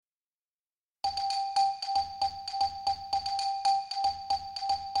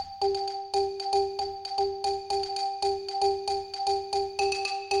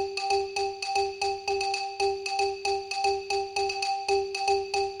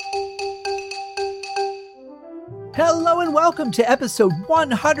Hello and welcome to episode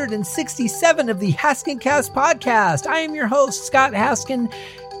 167 of the Haskincast podcast. I am your host, Scott Haskin.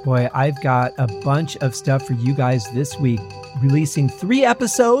 Boy, I've got a bunch of stuff for you guys this week, releasing 3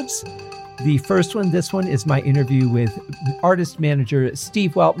 episodes. The first one, this one, is my interview with artist manager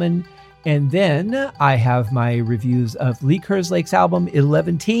Steve Weltman. And then I have my reviews of Lee Kerslake's album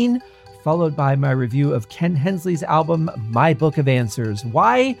 11teen, followed by my review of Ken Hensley's album, My Book of Answers.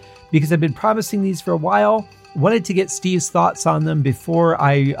 Why? Because I've been promising these for a while. Wanted to get Steve's thoughts on them before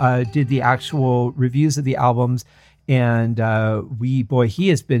I did the actual reviews of the albums. And he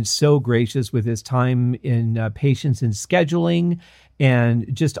has been so gracious with his time and patience in scheduling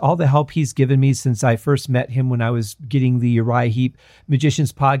and just all the help he's given me since I first met him when I was getting the Uriah Heep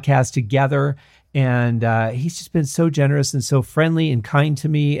Magicians podcast together. And he's just been so generous and so friendly and kind to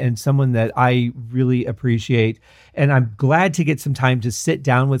me, and someone that I really appreciate. And I'm glad to get some time to sit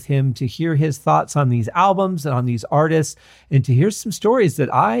down with him to hear his thoughts on these albums and on these artists, and to hear some stories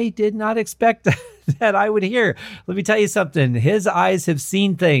that I did not expect that I would hear. Let me tell you something. His eyes have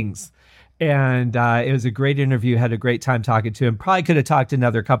seen things. And it was a great interview. Had a great time talking to him. Probably could have talked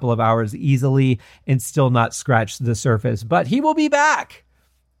another couple of hours easily and still not scratched the surface. But he will be back.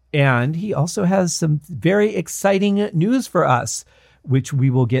 And he also has some very exciting news for us, which we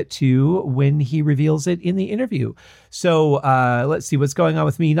will get to when he reveals it in the interview. So let's see what's going on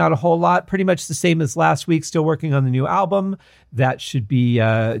with me. Not a whole lot. Pretty much the same as last week. Still working on the new album. That should be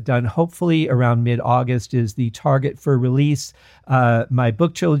done hopefully around mid-August is the target for release. My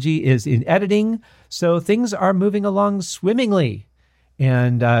book trilogy is in editing. So things are moving along swimmingly.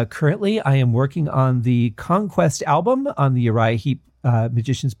 And currently I am working on the Conquest album on the Uriah Heep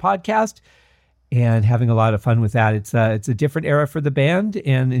Magicians podcast, and having a lot of fun with that. It's a different era for the band,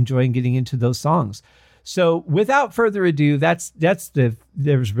 and enjoying getting into those songs. So without further ado,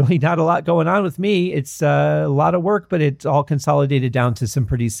 there's really not a lot going on with me. It's a lot of work, but it's all consolidated down to some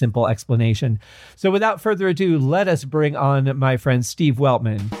pretty simple explanation. So without further ado, let us bring on my friend Steve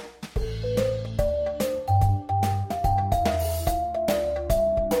Weltman.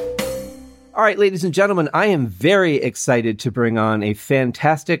 All right, ladies and gentlemen, I am very excited to bring on a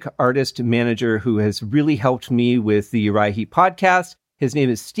fantastic artist manager who has really helped me with the Uriah Heep podcast. His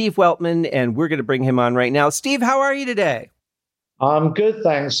name is Steve Weltman, and we're going to bring him on right now. Steve, how are you today? I'm good,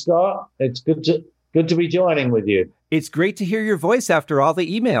 thanks, Scott. It's good to be joining with you. It's great to hear your voice after all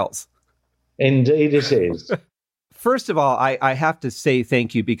the emails. Indeed it is. First of all, I have to say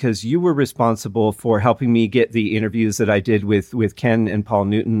thank you, because you were responsible for helping me get the interviews that I did with Ken and Paul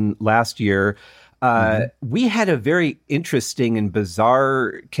Newton last year. We had a very interesting and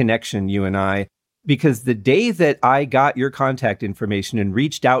bizarre connection, you and I, because the day that I got your contact information and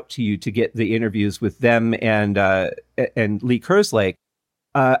reached out to you to get the interviews with them and Lee Kerslake,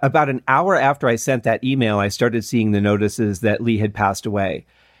 about an hour after I sent that email, I started seeing the notices that Lee had passed away.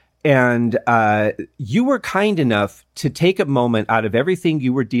 And you were kind enough to take a moment out of everything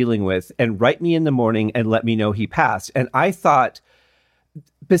you were dealing with and write me in the morning and let me know he passed. And I thought,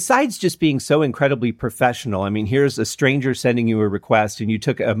 besides just being so incredibly professional, I mean, here's a stranger sending you a request and you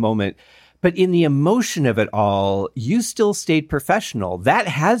took a moment, but in the emotion of it all, you still stayed professional. That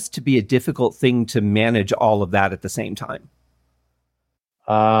has to be a difficult thing to manage all of that at the same time.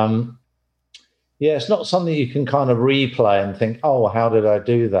 Yeah, it's not something you can kind of replay and think, oh, how did I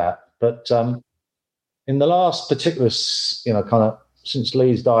do that? But in the last particular, kind of since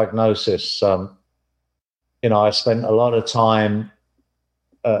Lee's diagnosis, I spent a lot of time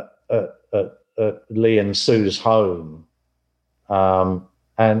at Lee and Sue's home. And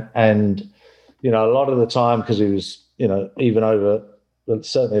a lot of the time, because he was, even over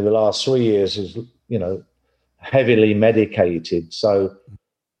certainly the last 3 years, is, heavily medicated. So,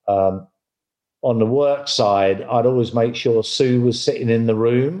 on the work side, I'd always make sure Sue was sitting in the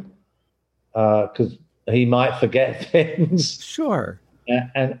room because he might forget things. Sure.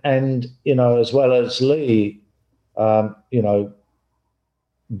 And as well as Lee,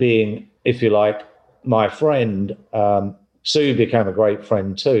 being, if you like, my friend, Sue became a great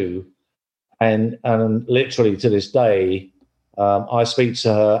friend too. And literally to this day, I speak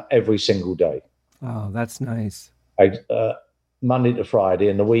to her every single day. Oh, that's nice. Monday to Friday,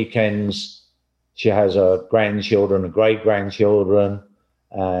 and the weekends, she has her grandchildren and great-grandchildren,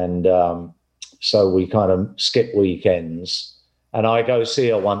 and so we kind of skip weekends. And I go see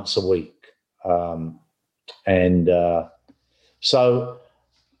her once a week. Well,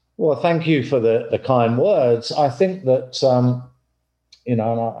 thank you for the kind words. I think that, and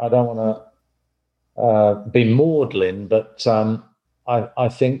I don't want to be maudlin, but I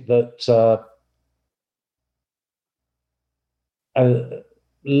think that,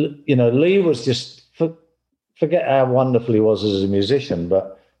 Lee was just, forget how wonderful he was as a musician,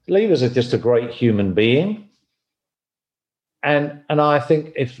 but Lee was just a great human being. And I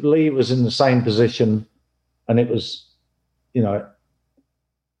think if Lee was in the same position and it was, you know,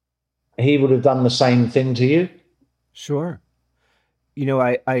 he would have done the same thing to you. Sure. You know,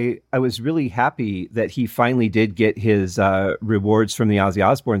 I was really happy that he finally did get his rewards from the Ozzy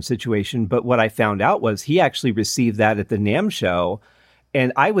Osbourne situation. But what I found out was he actually received that at the NAMM show.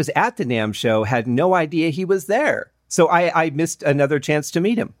 And I was at the NAMM show, had no idea he was there. So I missed another chance to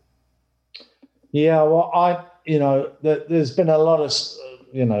meet him. Yeah, well, there's been a lot of,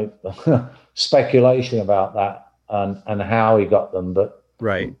 speculation about that and how he got them. But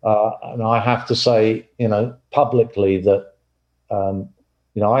right. And I have to say, publicly that,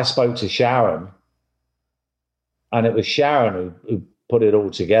 I spoke to Sharon, and it was Sharon who put it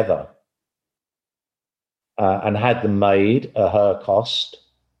all together and had them made at her cost,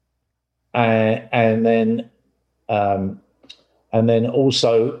 and then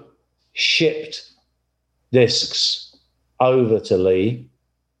also shipped discs over to Lee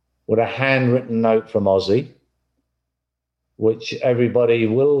with a handwritten note from Ozzy, which everybody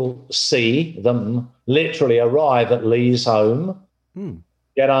will see them literally arrive at Lee's home,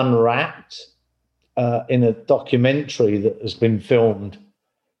 get unwrapped in a documentary that has been filmed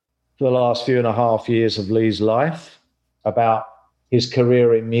for the last 2.5 years of Lee's life about his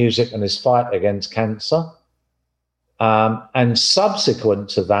career in music and his fight against cancer. And subsequent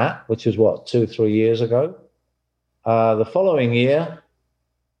to that, which was 2-3 years ago, the following year,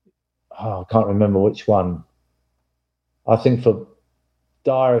 I can't remember which one, I think for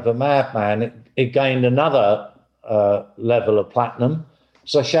Diary of a Madman, it gained another level of platinum.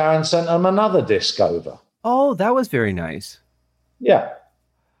 So Sharon sent them another disc over. Oh, that was very nice. Yeah.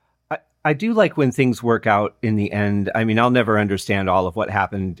 I do like when things work out in the end. I mean, I'll never understand all of what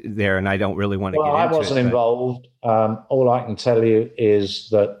happened there, and I don't really want to get into it. Well, I wasn't involved. All I can tell you is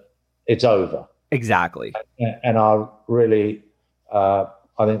that it's over. Exactly. And I really, I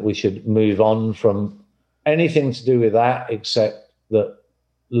think we should move on from anything to do with that, except that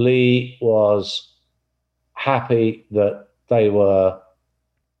Lee was happy that they were,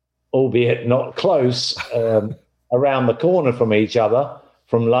 albeit not close, around the corner from each other,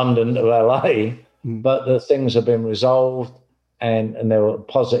 from London to LA, but that things have been resolved and there were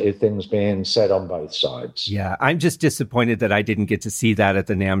positive things being said on both sides. Yeah, I'm just disappointed that I didn't get to see that at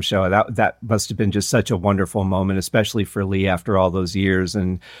the NAMM show. That must have been just such a wonderful moment, especially for Lee after all those years.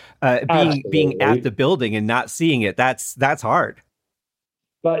 And being at the building and not seeing it, that's hard.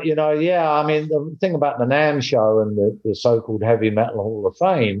 But, the thing about the NAMM show and the so-called Heavy Metal Hall of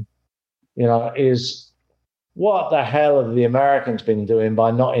Fame, is what the hell have the Americans been doing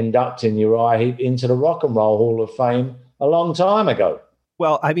by not inducting Uriah Heep into the Rock and Roll Hall of Fame a long time ago?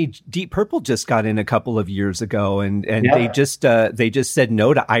 Well, I mean, Deep Purple just got in a couple of years ago, and they just said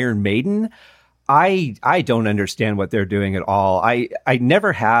no to Iron Maiden. I don't understand what they're doing at all. I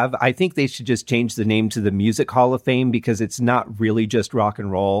never have. I think they should just change the name to the Music Hall of Fame because it's not really just rock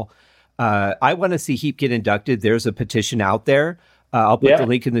and roll. I want to see Heep get inducted. There's a petition out there. I'll put the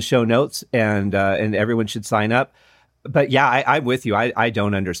link in the show notes, and everyone should sign up. But yeah, I'm with you. I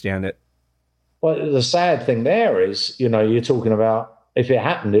don't understand it. Well, the sad thing there is, you're talking about if it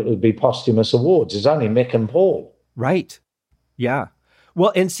happened, it would be posthumous awards. It's only Mick and Paul. Right. Yeah.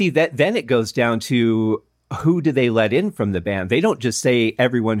 Well, and see that then it goes down to who do they let in from the band? They don't just say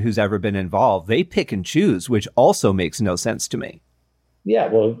everyone who's ever been involved. They pick and choose, which also makes no sense to me. Yeah.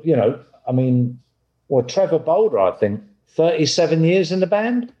 Well, Trevor Bolder, I think, 37 years in the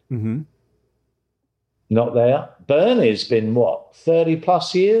band. Mm-hmm. Not there. Bernie's been 30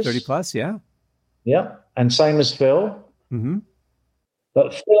 plus years? 30 plus, yeah. Yeah. And same as Phil. Mm-hmm.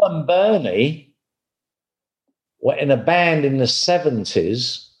 But Phil and Bernie were in a band in the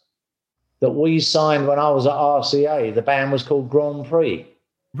 70s that we signed when I was at RCA. The band was called Grand Prix.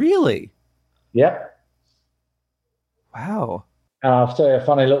 Really? Yep. Wow. And I'll tell you a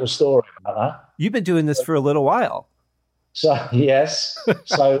funny little story about that. You've been doing this for a little while. So, yes.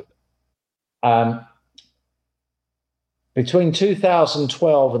 So, between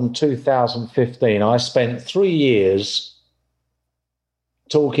 2012 and 2015, I spent 3 years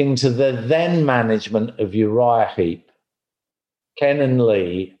talking to the then management of Uriah Heep, Ken and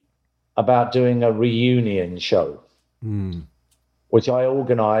Lee, about doing a reunion show, which I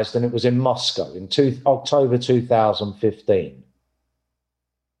organized, and it was in Moscow in October 2015.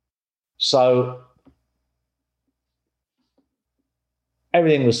 So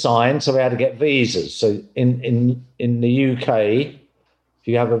everything was signed, so we had to get visas. So in the UK, if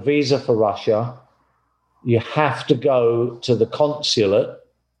you have a visa for Russia, you have to go to the consulate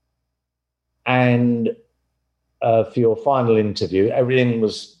and for your final interview. Everything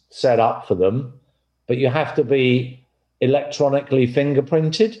was set up for them, but you have to be electronically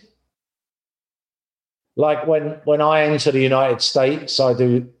fingerprinted. Like when I enter the United States, I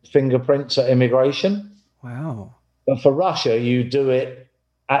do fingerprints at immigration. Wow. But for Russia, you do it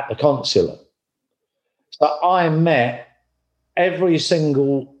at the consulate. So I met every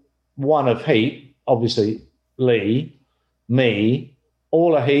single one of Heap, obviously Lee, me,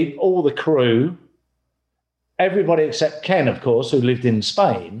 all of Heap, all the crew, everybody except Ken, of course, who lived in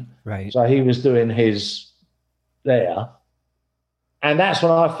Spain. Right. So he was doing his there. And that's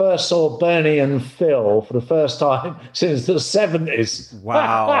when I first saw Bernie and Phil for the first time since the 70s.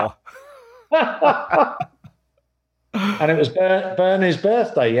 Wow. And it was Bernie's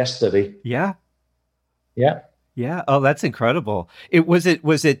birthday yesterday. Yeah. Yeah. Yeah. Oh, that's incredible. Was it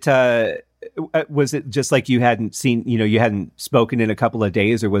just like you hadn't seen, you hadn't spoken in a couple of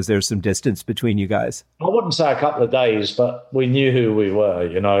days, or was there some distance between you guys? I wouldn't say a couple of days, but we knew who we were,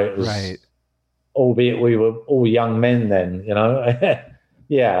 it was right. Albeit we were all young men then,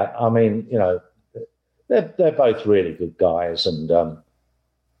 Yeah, I mean, they're both really good guys, and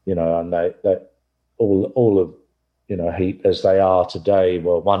and they all of Heap as they are today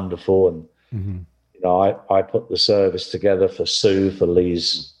were wonderful, and I put the service together for Sue for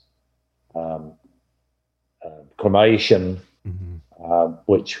Lee's cremation,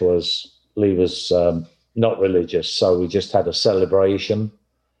 which Lee was not religious, so we just had a celebration.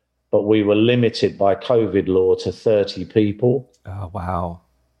 But we were limited by COVID law to 30 people. Oh, wow.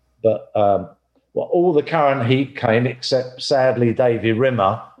 But all the current Heap came, except sadly Davy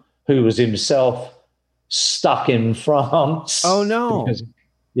Rimmer, who was himself stuck in France. Oh, no.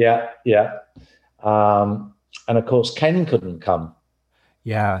 Yeah. And of course, Ken couldn't come.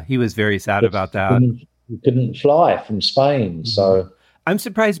 Yeah, he was very sad about that. He couldn't fly from Spain. So I'm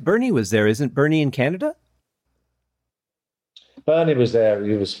surprised Bernie was there. Isn't Bernie in Canada? Bernie was there.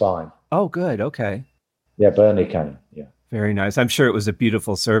 He was fine. Oh, good. Okay. Yeah, Bernie came. Yeah. Very nice. I'm sure it was a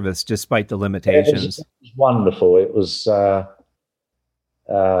beautiful service, despite the limitations. It was wonderful. It was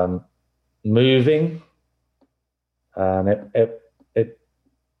moving, and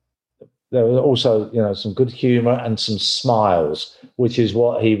there was also some good humor and some smiles, which is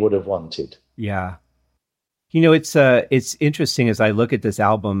what he would have wanted. Yeah. It's interesting as I look at this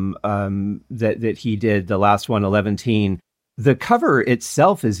album that he did, the last one, 11 The cover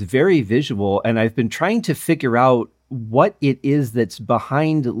itself is very visual, and I've been trying to figure out what it is that's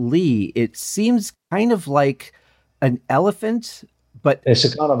behind Lee. It seems kind of like an elephant, but it's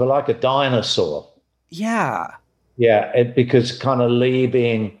a kind of like a dinosaur. Yeah. Yeah, because kind of Lee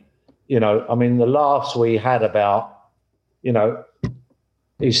being, the laughs we had about,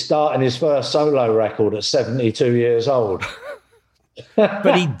 he's starting his first solo record at 72 years old.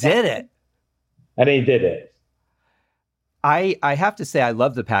 But he did it. And he did it. I have to say, I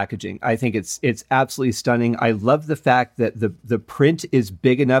love the packaging. I think it's absolutely stunning. I love the fact that the print is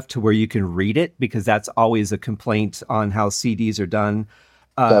big enough to where you can read it, because that's always a complaint on how CDs are done.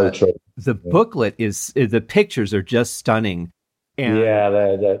 So true. The booklet the pictures are just stunning. And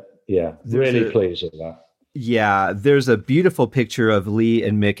they're really pleased with that. Yeah, there's a beautiful picture of Lee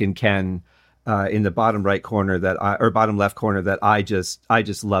and Mick and Ken in the bottom right corner bottom left corner that I just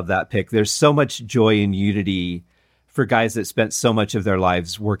love that pic. There's so much joy and unity for guys that spent so much of their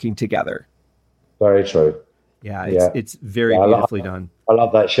lives working together. Very true. Yeah, it's very beautifully done. I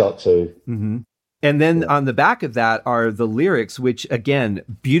love that shot too. Mm-hmm. And then on the back of that are the lyrics, which again,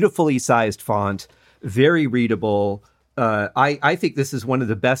 beautifully sized font, very readable. I think this is one of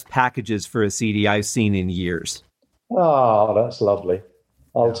the best packages for a CD I've seen in years. Oh, that's lovely.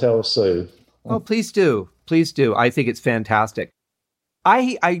 I'll tell Sue. Oh, please do. Please do. I think it's fantastic.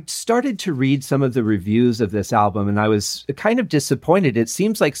 I started to read some of the reviews of this album, and I was kind of disappointed. It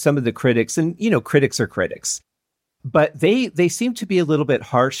seems like some of the critics, and critics are critics, but they seem to be a little bit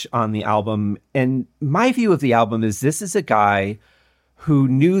harsh on the album. And my view of the album is this is a guy who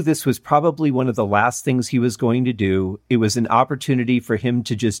knew this was probably one of the last things he was going to do. It was an opportunity for him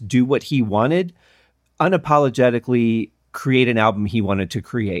to just do what he wanted, unapologetically create an album he wanted to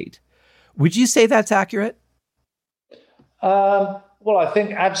create. Would you say that's accurate? Well, I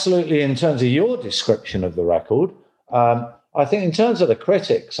think absolutely in terms of your description of the record. I think in terms of the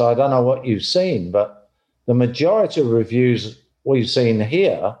critics, I don't know what you've seen, but the majority of reviews we've seen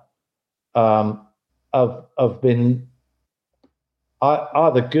here have been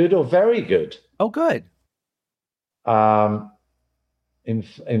either good or very good. Oh, good.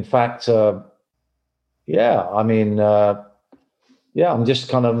 In fact, I'm just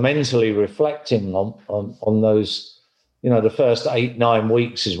kind of mentally reflecting on those. The first 8-9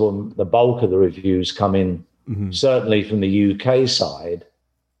 weeks is when the bulk of the reviews come in certainly from the UK side.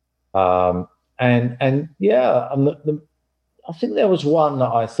 And yeah, I think there was one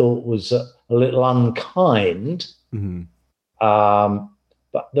that I thought was a little unkind,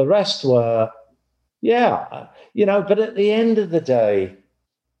 but the rest were, yeah, but at the end of the day,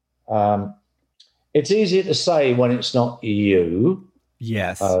 it's easier to say when it's not you.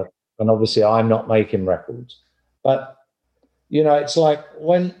 Yes. And obviously I'm not making records, but it's like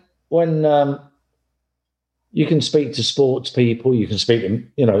when you can speak to sports people, you can speak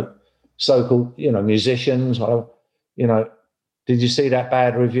to, so-called, musicians, whatever, did you see that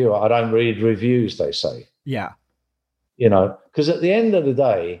bad review? I don't read reviews, they say. Yeah. Because at the end of the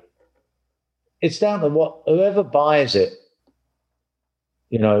day, it's down to whoever buys it,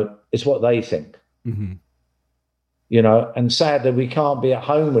 it's what they think. Mm-hmm. And sadly, we can't be at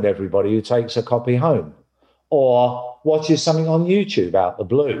home with everybody who takes a copy home or watches something on YouTube out the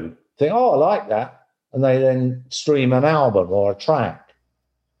blue, think, oh, I like that, and they then stream an album or a track.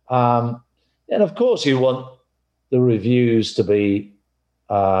 And of course, you want the reviews to be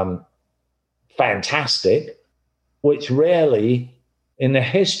fantastic, which rarely in the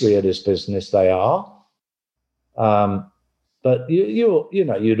history of this business they are. But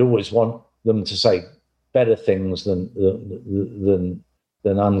you'd always want them to say better things than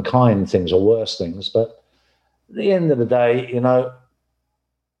unkind things or worse things. But at the end of the day, and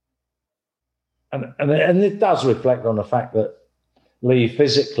it does reflect on the fact that Lee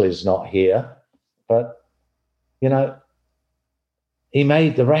physically is not here, but he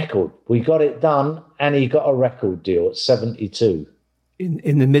made the record. We got it done, and he got a record deal at 72.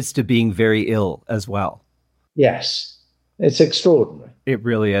 In the midst of being very ill as well. Yes, it's extraordinary. It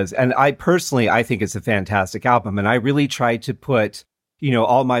really is. And I think it's a fantastic album. And I really tried to put,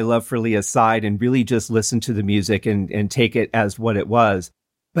 all my love for Lee aside and really just listen to the music and take it as what it was.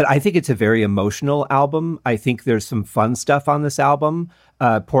 But I think it's a very emotional album. I think there's some fun stuff on this album.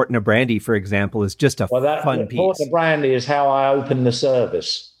 Port and a Brandy, for example, is just a fun piece. Port and a Brandy is how I opened the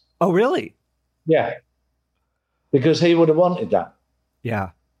service. Oh, really? Yeah. Because he would have wanted that. Yeah.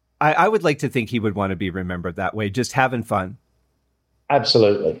 I would like to think he would want to be remembered that way, just having fun.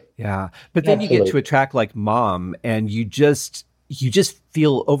 Absolutely. Yeah. But then you get to a track like Mom, and you just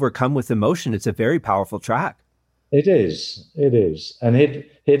feel overcome with emotion. It's a very powerful track. It is. And he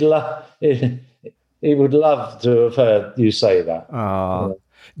would love to have heard you say that.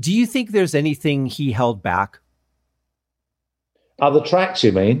 Do you think there's anything he held back? Other tracks,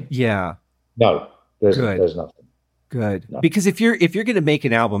 you mean? Yeah. No, there's nothing. Good. No. Because if you're going to make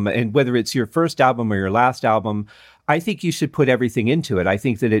an album, and whether it's your first album or your last album, I think you should put everything into it. I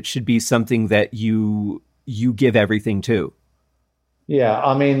think that it should be something that you give everything to. Yeah,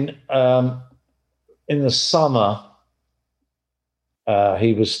 I mean, in the summer,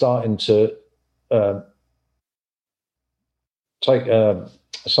 he was starting to take a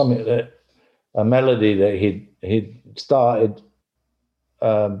melody that he'd started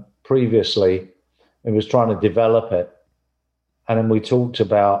previously. He was trying to develop it. And then we talked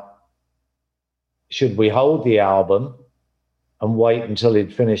about, should we hold the album and wait until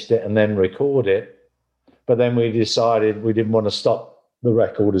he'd finished it and then record it? But then we decided we didn't want to stop the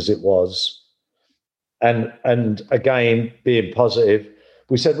record as it was. And again, being positive,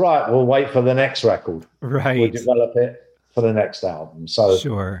 we said, right, we'll wait for the next record. Right. We'll develop it for the next album. So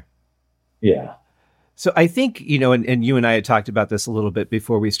sure. Yeah. So I think, and you and I had talked about this a little bit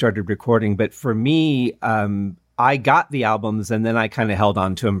before we started recording, but for me, I got the albums and then I kind of held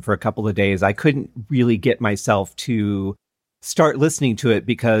on to them for a couple of days. I couldn't really get myself to start listening to it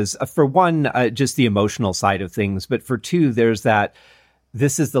because for one, just the emotional side of things, but for two, there's that,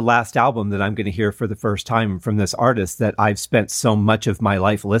 this is the last album that I'm going to hear for the first time from this artist that I've spent so much of my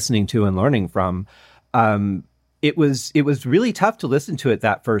life listening to and learning from. It was really tough to listen to it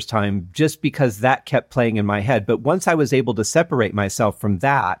that first time just because that kept playing in my head. But once I was able to separate myself from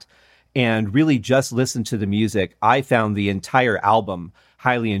that and really just listen to the music, I found the entire album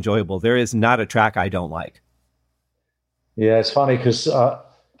highly enjoyable. There is not a track I don't like. Yeah, it's funny because,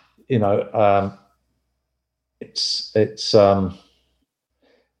 it's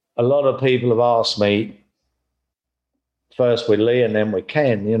a lot of people have asked me, first with Lee and then with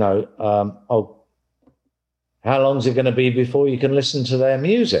Ken, how long is it going to be before you can listen to their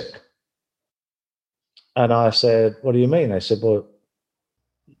music? And I said, what do you mean? They said, well,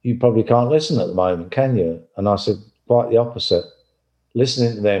 you probably can't listen at the moment, can you? And I said, quite the opposite.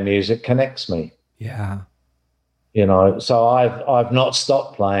 Listening to their music connects me. Yeah. So I've not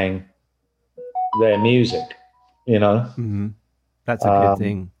stopped playing their music, Mm-hmm. That's a good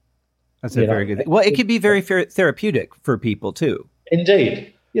thing. That's a very good thing. Well, it can be very therapeutic for people too.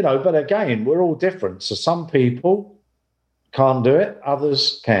 Indeed. But again, we're all different. So some people can't do it,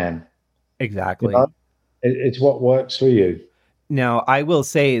 others can. Exactly. It's what works for you. Now, I will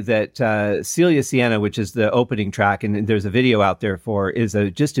say that Celia Sienna, which is the opening track, and there's a video out there for, is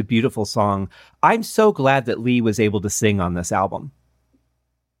just a beautiful song. I'm so glad that Lee was able to sing on this album.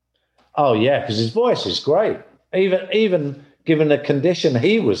 Oh, yeah, because his voice is great, even given the condition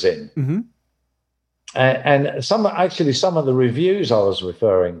he was in. Mm-hmm. And some of the reviews I was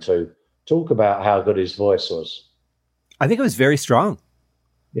referring to talk about how good his voice was. I think it was very strong.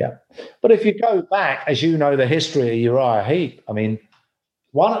 Yeah. But if you go back, as you know, the history of Uriah Heep, I mean,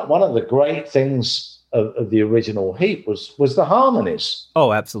 one of the great things of the original Heep was the harmonies.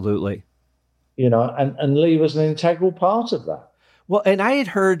 Oh, absolutely. And Lee was an integral part of that. Well, and I had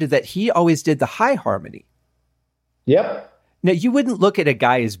heard that he always did the high harmony. Yep. Now, you wouldn't look at a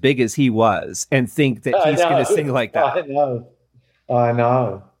guy as big as he was and think that he's going to sing like that. I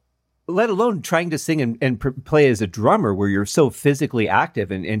know. Let alone trying to sing and play as a drummer where you're so physically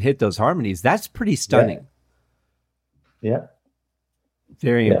active and hit those harmonies. That's pretty stunning. Yeah.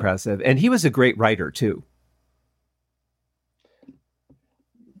 Very impressive. And he was a great writer too.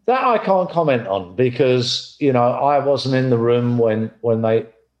 That I can't comment on because, I wasn't in the room when they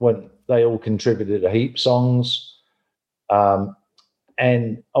all contributed to Heap songs.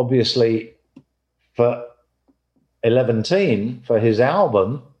 And obviously for 11 for his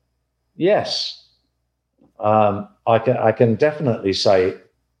album, yes, I can definitely say.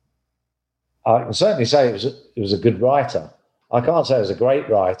 I can certainly say it was a good writer. I can't say it was a great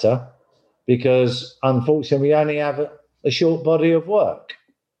writer because, unfortunately, we only have a short body of work,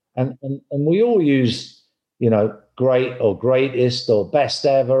 and we all use, great or greatest or best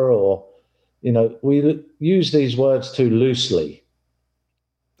ever, or we use these words too loosely.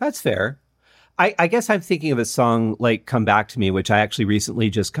 That's fair. I guess I'm thinking of a song like Come Back to Me, which I actually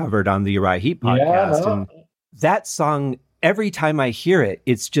recently just covered on the Uriah Heep podcast. And that song, every time I hear it,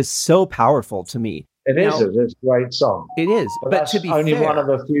 it's just so powerful to me. It's a great song. It is. But to be only fair, one of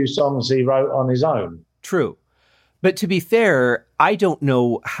the few songs he wrote on his own. True. But to be fair, I don't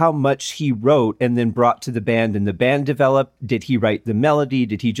know how much he wrote and then brought to the band and the band developed. Did he write the melody?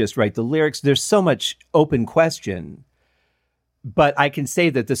 Did he just write the lyrics? There's so much open question. But I can say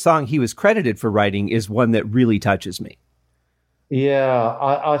that the song he was credited for writing is one that really touches me. Yeah,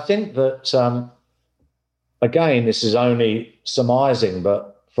 I think that, again, this is only surmising,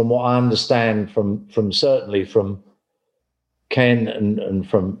 but from what I understand from certainly from Ken and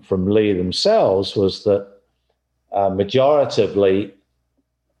from Lee themselves, was that majoritively,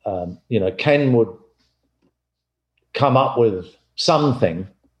 Ken would come up with something,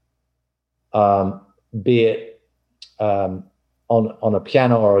 be it on a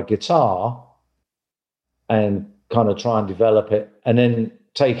piano or a guitar, and kind of try and develop it and then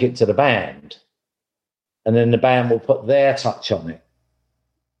take it to the band. And then the band will put their touch on it.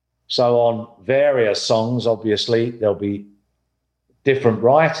 So on various songs, obviously, there'll be different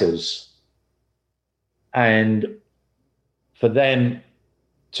writers. And for them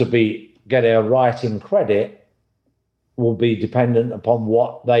to get a writing credit will be dependent upon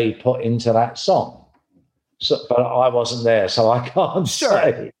what they put into that song. So, but I wasn't there, so I can't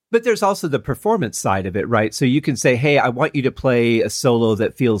say. But there's also the performance side of it, right? So you can say, hey, I want you to play a solo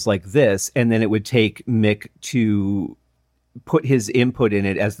that feels like this. And then it would take Mick to put his input in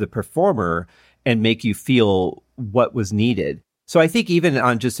it as the performer and make you feel what was needed. So I think even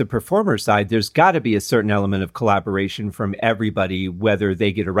on just a performer side, there's got to be a certain element of collaboration from everybody, whether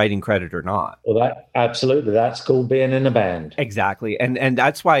they get a writing credit or not. Well, absolutely. That's called being in a band. Exactly. And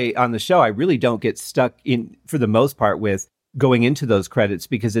that's why on the show, I really don't get stuck in, for the most part, with going into those credits,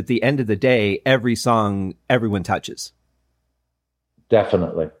 because at the end of the day, every song, everyone touches.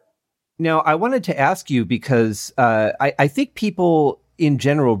 Definitely. Now, I wanted to ask you, because I think people in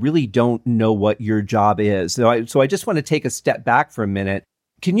general really don't know what your job is. So I just want to take a step back for a minute.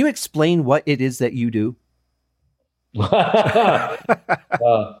 Can you explain what it is that you do? Yeah.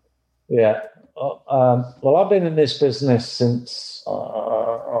 Well, I've been in this business since,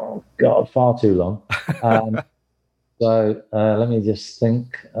 far too long. So let me just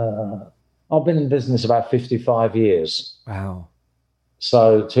think. I've been in business about 55 years. Wow.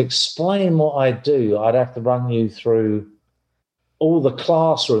 So to explain what I do, I'd have to run you through all the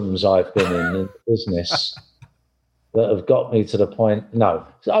classrooms I've been in business that have got me to the point. No.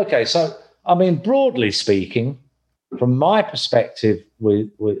 Okay. So, I mean, broadly speaking, from my perspective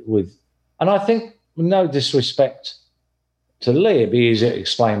with, and I think with no disrespect to Lee, it'd be easier to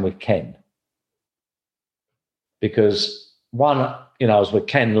explain with Ken. Because one, I was with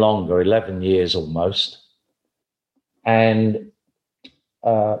Ken longer, 11 years almost. And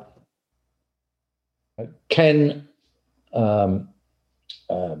Ken,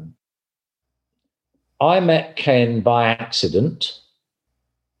 I met Ken by accident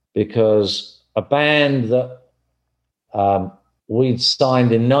because a band that we'd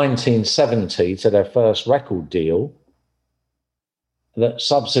signed in 1970 to their first record deal, that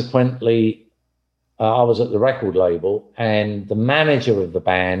subsequently I was at the record label, and the manager of the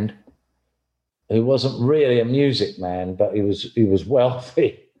band, who wasn't really a music man, but he was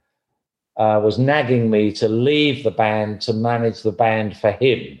wealthy, was nagging me to leave the band to manage the band for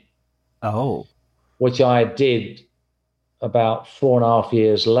him. Oh. Which I did about 4.5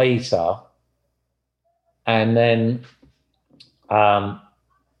 years later. And then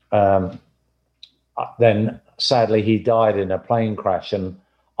sadly he died in a plane crash and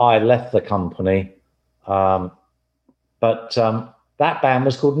I left the company. But that band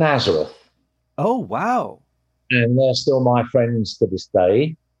was called Nazareth. Oh, wow. And they're still my friends to this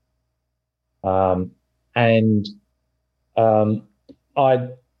day. I'd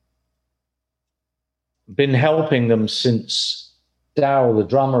been helping them since Darryl, the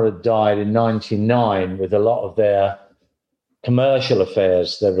drummer, had died in 1999 with a lot of their commercial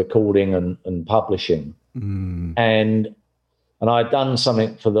affairs, their recording and publishing. Mm. And I'd done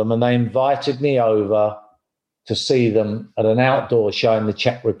something for them, and they invited me over to see them at an outdoor show in the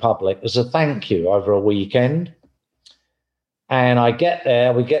Czech Republic as a thank you over a weekend. And I get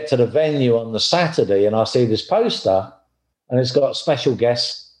there, we get to the venue on the Saturday, and I see this poster, and it's got special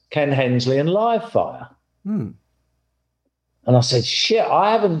guests Ken Hensley and Livefire. Mm. And I said, shit,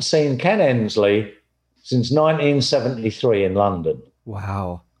 I haven't seen Ken Hensley since 1973 in London.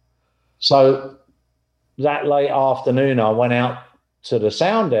 Wow. So that late afternoon, I went out to the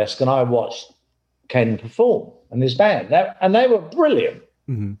sound desk and I watched Ken perform and his band. And they were brilliant.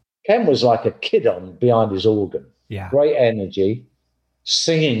 Mm-hmm. Ken was like a kid on behind his organ. Yeah. Great energy,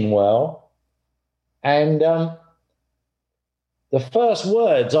 singing well. And the first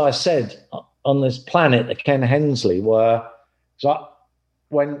words I said on this planet to Ken Hensley were,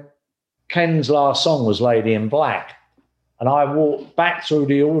 when Ken's last song was Lady in Black, and I walked back through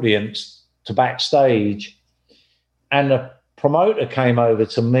the audience to backstage, and the promoter came over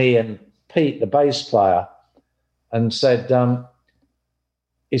to me and Pete, the bass player, and said, look,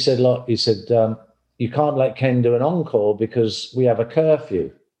 you can't let Ken do an encore because we have a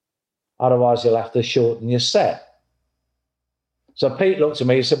curfew. Otherwise, you'll have to shorten your set. So Pete looked at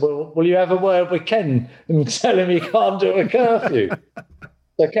me and said, well, will you have a word with Ken and tell him he can't do a curfew?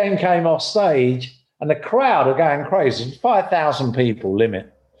 So Ken came off stage and the crowd are going crazy. 5,000 people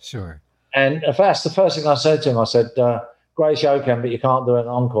limit. Sure. And that's the first thing I said to him. I said, great show, Ken, but you can't do an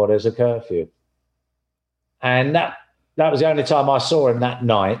encore. There's a curfew. And that was the only time I saw him that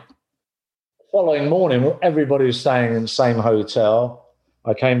night. The following morning, everybody was staying in the same hotel.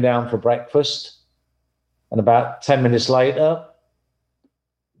 I came down for breakfast. And about 10 minutes later,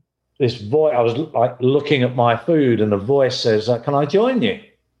 this voice, I was like looking at my food and the voice says, can I join you?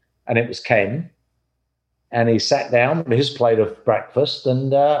 And it was Ken. And he sat down with his plate of breakfast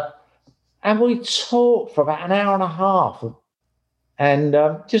and we talked for about an hour and a half and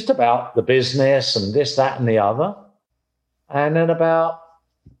just about the business and this, that, and the other. And then about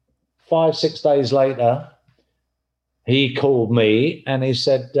 5-6 days later, he called me and he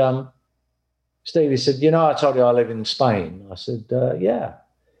said, Steve, he said, I told you I live in Spain. I said, yeah.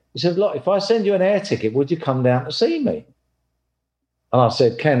 He said, look, if I send you an air ticket, would you come down to see me? And I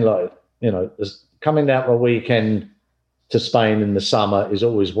said, Ken, coming down for a weekend to Spain in the summer is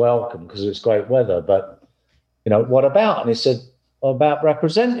always welcome because it's great weather. But, what about? And he said, well, about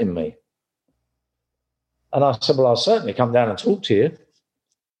representing me. And I said, well, I'll certainly come down and talk to you.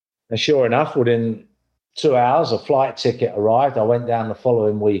 And sure enough, within 2 hours, a flight ticket arrived. I went down the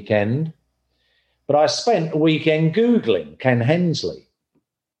following weekend. But I spent a weekend Googling Ken Hensley.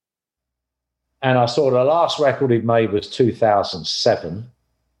 And I saw the last record he'd made was 2007.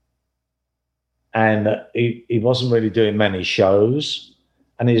 And he wasn't really doing many shows.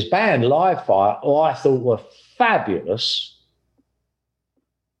 And his band, Livefire, who I thought were fabulous,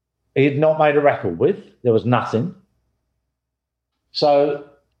 he had not made a record with. There was nothing. So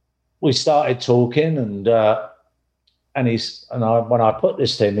we started talking, and when I put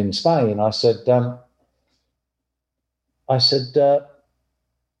this to him in Spain, I said,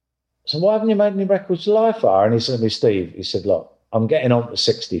 so why haven't you made any records to Livefire? And he said to me, Steve, he said, look, I'm getting on to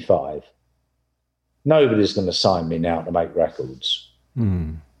 65. Nobody's going to sign me now to make records.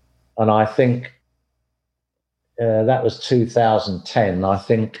 Mm. And I think that was 2010. I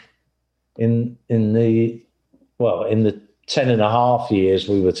think in the 10 and a half years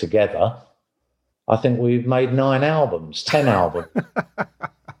we were together, I think we've made 9 albums, 10 albums.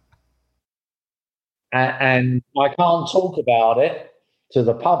 And I can't talk about it to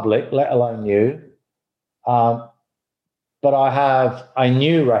the public, let alone you. But I have a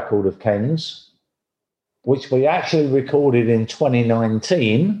new record of Ken's, which we actually recorded in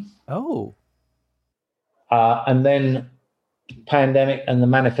 2019. Oh. And then pandemic and the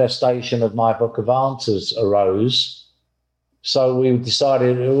manifestation of my book of answers arose. So we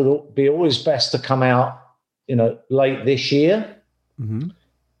decided it would be always best to come out, late this year. Mm-hmm.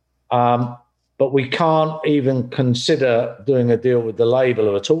 But we can't even consider doing a deal with the label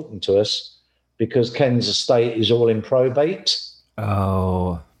who are talking to us because Ken's estate is all in probate.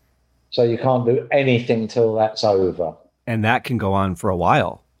 Oh. So you can't do anything till that's over. And that can go on for a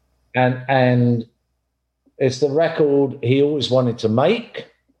while. And it's the record he always wanted to make.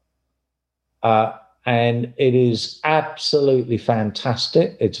 And it is absolutely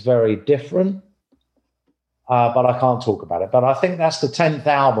fantastic. It's very different. But I can't talk about it. But I think that's the 10th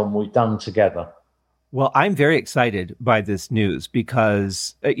album we've done together. Well, I'm very excited by this news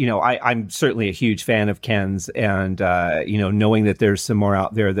because, I'm certainly a huge fan of Ken's and, knowing that there's some more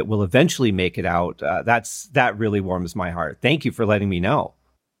out there that will eventually make it out, that really warms my heart. Thank you for letting me know.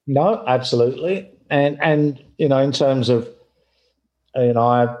 No, absolutely. And in terms of,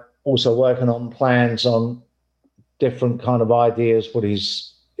 I'm also working on plans on different kind of ideas, what his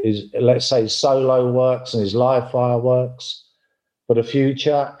let's say solo works and his live fireworks for the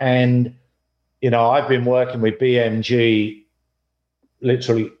future. And, I've been working with BMG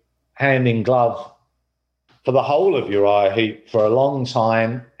literally hand in glove for the whole of Uriah Heep for a long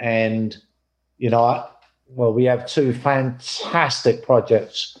time. And, we have 2 fantastic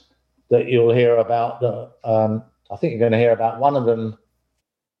projects that you'll hear about. I think you're going to hear about one of them,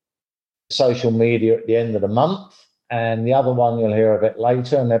 social media, at the end of the month. And the other one you'll hear a bit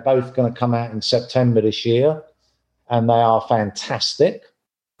later, and they're both going to come out in September this year, and they are fantastic.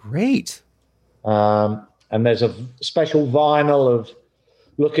 Great. And there's a special vinyl of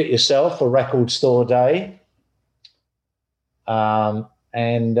Look at Yourself for Record Store Day. And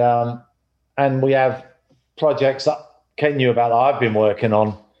we have projects that Ken knew about that I've been working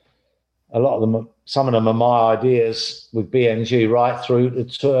on. A lot of them, some of them are my ideas with BMG right through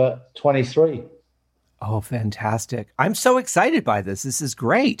to 23. Oh, fantastic. I'm so excited by this. This is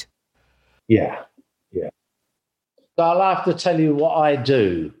great. Yeah. So I'll have to tell you what I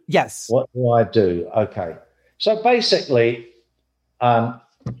do. Yes. What do I do? Okay. So basically, whether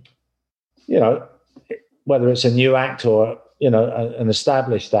it's a new act or, an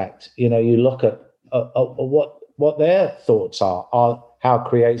established act, you look at what their thoughts are how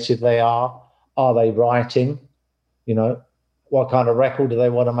creative they are they writing, what kind of record do they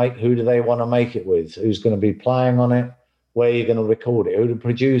want to make? Who do they want to make it with? Who's going to be playing on it? Where are you going to record it? Who the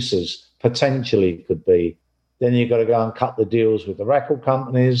producers potentially could be? Then you've got to go and cut the deals with the record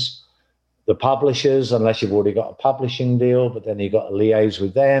companies, the publishers, unless you've already got a publishing deal, but then you've got to liaise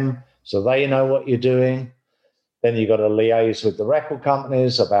with them so they know what you're doing. Then you've got to liaise with the record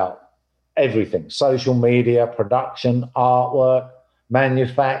companies about everything, social media, production, artwork,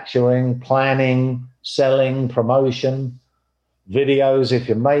 manufacturing, planning, selling, promotion, videos if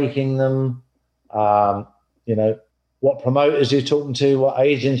you're making them, what promoters you're talking to, what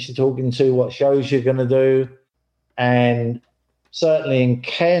agents you're talking to, what shows you're going to do. And certainly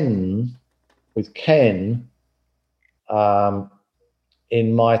with Ken,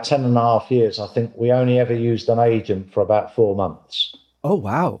 in my 10 and a half years, I think we only ever used an agent for about 4 months. Oh,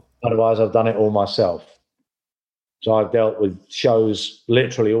 wow. Otherwise, I've done it all myself. So I've dealt with shows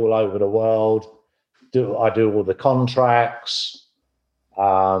literally all over the world. I do all the contracts.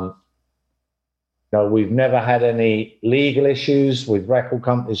 We've never had any legal issues with record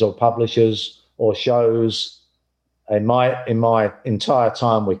companies or publishers or shows in my entire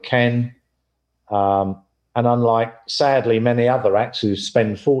time with Ken. And unlike, sadly, many other acts who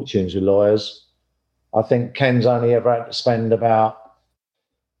spend fortunes with lawyers, I think Ken's only ever had to spend about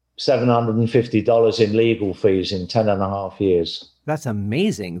 $750 in legal fees in 10 and a half years. That's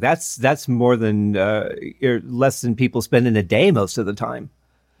amazing. That's more than less than people spend in a day most of the time.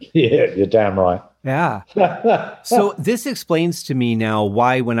 Yeah, you're damn right. Yeah. So this explains to me now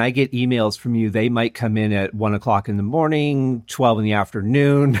why when I get emails from you, they might come in at 1:00 in the morning, 12 in the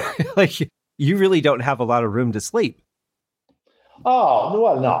afternoon. Like you really don't have a lot of room to sleep. Oh,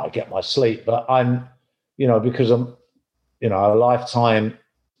 well, no, I get my sleep, but I'm, because I'm, a lifetime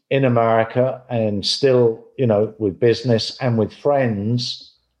in America and still, with business and with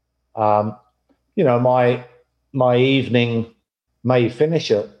friends, my evening may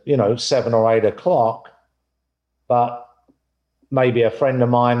finish at, 7 or 8 o'clock, but maybe a friend of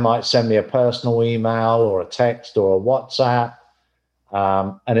mine might send me a personal email or a text or a WhatsApp,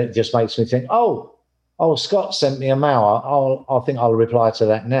 and it just makes me think, oh, Scott sent me a mail. I think I'll reply to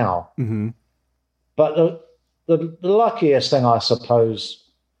that now. Mm-hmm. But the luckiest thing, I suppose,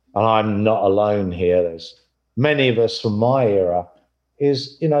 and I'm not alone here, there's many of us from my era,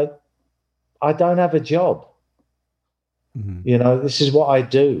 is, I don't have a job. Mm-hmm. This is what I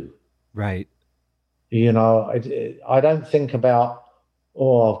do. Right. I don't think about,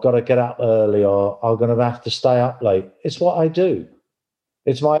 I've got to get up early or I'm going to have to stay up late. It's what I do.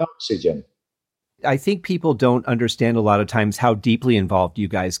 It's my oxygen. I think people don't understand a lot of times how deeply involved you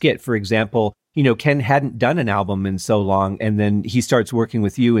guys get. For example, Ken hadn't done an album in so long, and then he starts working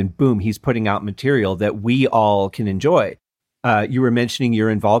with you and boom, he's putting out material that we all can enjoy. You were mentioning your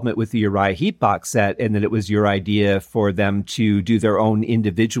involvement with the Uriah Heep box set, and that it was your idea for them to do their own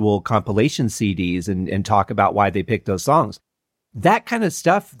individual compilation CDs and talk about why they picked those songs. That kind of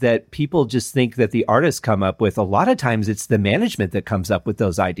stuff that people just think that the artists come up with, a lot of times it's the management that comes up with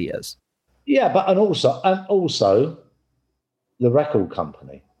those ideas. Yeah, and also the record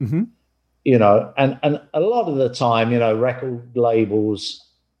company. Mm-hmm. And a lot of the time, record labels,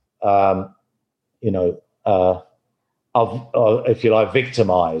 are, if you like,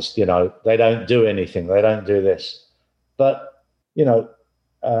 victimized. They don't do anything. They don't do this. But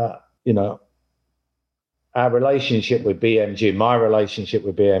our relationship with BMG, my relationship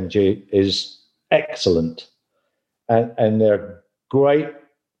with BMG, is excellent, and they're a great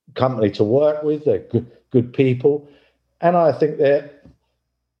company to work with. They're good people, and I think they're,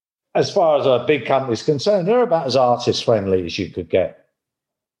 as far as a big company is concerned, they're about as artist friendly as you could get.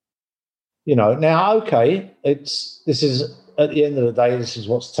 Now, okay, this is, at the end of the day, this is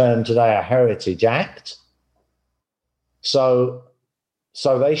what's termed today a Heritage Act. So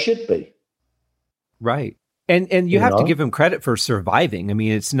they should be. Right. And you have to give them credit for surviving. I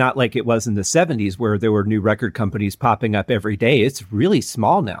mean, it's not like it was in the 70s where there were new record companies popping up every day. It's really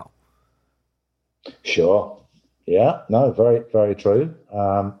small now. Sure. Yeah. No, very, very true.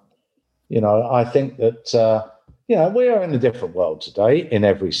 I think that, we are in a different world today in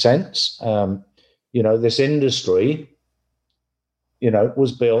every sense. This industry,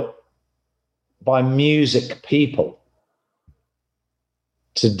 was built by music people.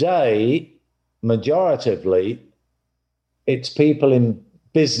 Today, majoritively, it's people in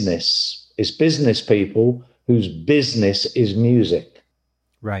business. It's business people whose business is music.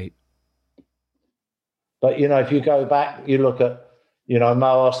 Right. But, if you go back, you look at, Mo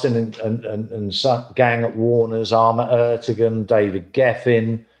Austin and some gang at Warner's, Armor Ertegun, David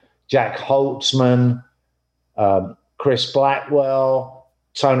Geffen, Jack Holtzman, Chris Blackwell,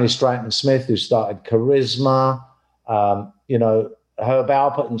 Tony Stratton Smith, who started Charisma, Herb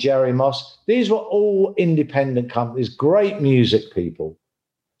Alpert and Jerry Moss. These were all independent companies, great music people.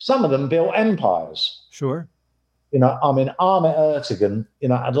 Some of them built empires. Sure. Armor Ertegun,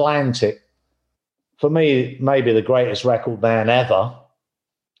 Atlantic, for me, maybe the greatest record man ever,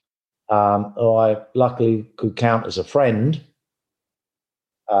 who I luckily could count as a friend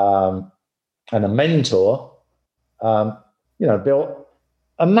and a mentor, built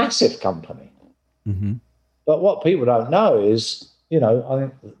a massive company. Mm-hmm. But what people don't know is, I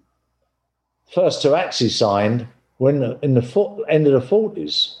think the first two acts he signed were in the end of the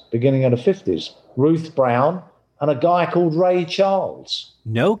 40s, beginning of the 50s. Ruth Brown and a guy called Ray Charles.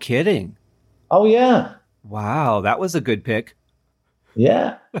 No kidding. Oh, yeah. Wow, that was a good pick.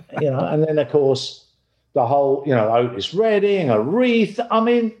 Yeah. And then, of course, the whole, Otis Redding,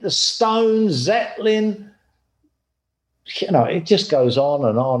 Aretha, the Stones, Zeppelin, it just goes on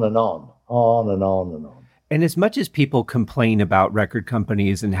and on and on and on and on. And as much as people complain about record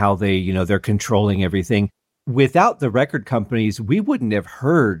companies and how they, they're controlling everything, without the record companies, we wouldn't have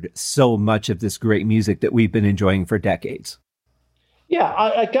heard so much of this great music that we've been enjoying for decades. Yeah,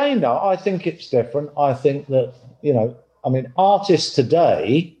 I think it's different. I think that, artists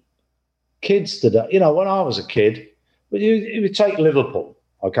today, kids today, when I was a kid, but you would take Liverpool,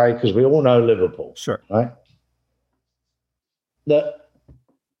 okay, because we all know Liverpool. Sure. Right? That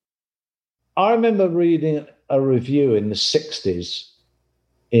I remember reading a review in the 60s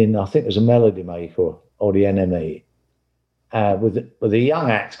in, I think it was a Melody Maker or the NME, with a young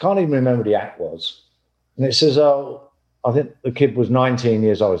act. Can't even remember the act was. And it says, I think the kid was 19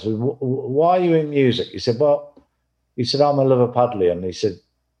 years old. He said, why are you in music? He said, I'm a Liverpudlian. He said,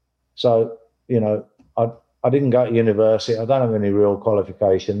 so, I didn't go to university. I don't have any real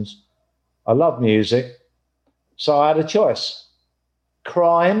qualifications. I love music. So I had a choice: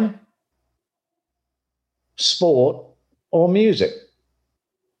 crime, sport, or music.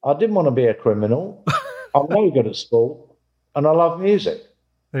 I didn't want to be a criminal. I'm no good at sport. and I love music.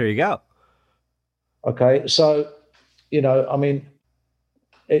 There you go. Okay, so, I mean,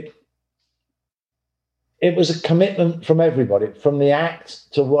 it was a commitment from everybody, from the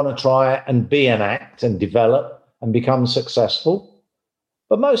act to want to try and be an act and develop and become successful.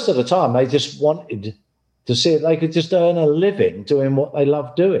 But most of the time, they just wanted to see if they could just earn a living doing what they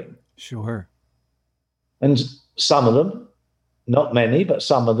love doing. Sure. And some of them, not many, but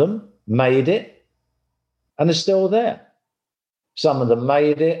some of them made it and are still there. Some of them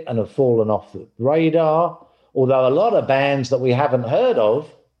made it and have fallen off the radar, although a lot of bands that we haven't heard of,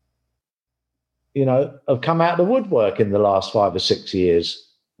 have come out of the woodwork in the last 5 or 6 years,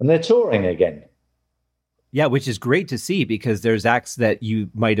 and they're touring again. Yeah, which is great to see, because there's acts that you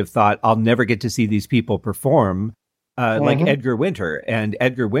might have thought, I'll never get to see these people perform, like Edgar Winter. And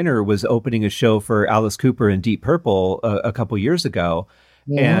Edgar Winter was opening a show for Alice Cooper and Deep Purple a couple years ago.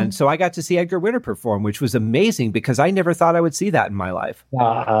 And so I got to see Edgar Winter perform, which was amazing, because I never thought I would see that in my life.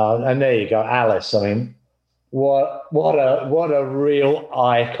 And there you go, Alice. I mean, what a real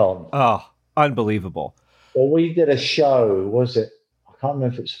icon. Oh, unbelievable. Well, we did a show, I can't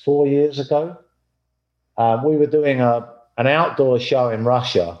remember if it's 4 years ago. We were doing an outdoor show in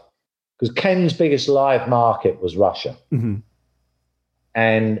Russia, because Ken's biggest live market was Russia. Mm-hmm.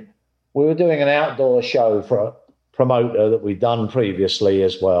 And we were doing an outdoor show for a promoter that we'd done previously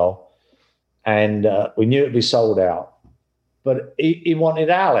as well. And we knew it'd be sold out. But he wanted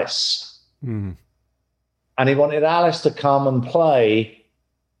Alice. Mm-hmm. And he wanted Alice to come and play,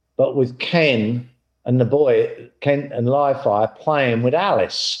 but with Ken and the boy, Ken and Li-Fi, playing with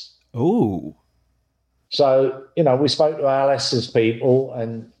Alice. Oh. So, we spoke to Alice's people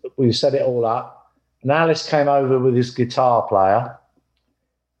and we set it all up. And Alice came over with his guitar player.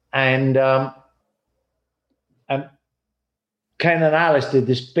 And Ken and Alice did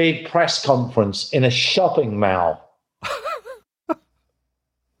this big press conference in a shopping mall.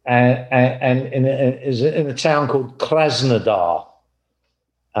 and in a town called Krasnodar.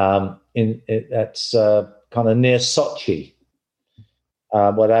 That's kind of near Sochi,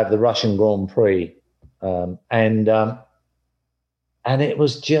 where they have the Russian Grand Prix. And it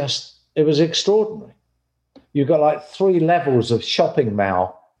was extraordinary. You've got like 3 levels of shopping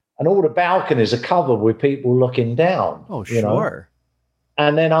mall, and all the balconies are covered with people looking down. Oh, sure.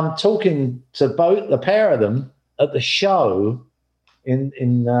 And then I'm talking to both the pair of them at the show in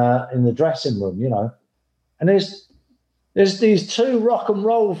the dressing room, and there's these 2 rock and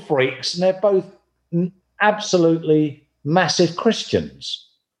roll freaks, and they're both absolutely massive Christians.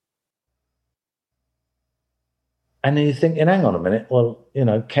 And then you're thinking, hang on a minute, well,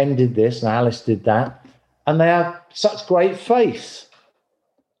 Ken did this and Alice did that, and they have such great faith,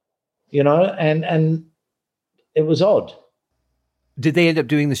 and it was odd. Did they end up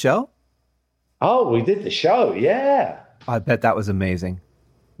doing the show? Oh, we did the show, yeah. I bet that was amazing.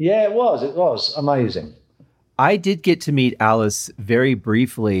 Yeah, it was amazing. I did get to meet Alice very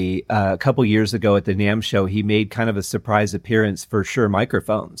briefly a couple years ago at the NAMM show. He made kind of a surprise appearance for Shure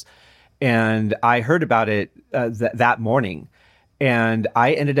Microphones. And I heard about it that morning. And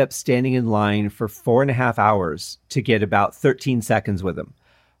I ended up standing in line for 4.5 hours to get about 13 seconds with him.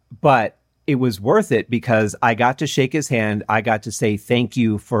 But it was worth it, because I got to shake his hand. I got to say thank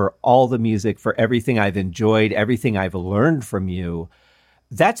you for all the music, for everything I've enjoyed, everything I've learned from you.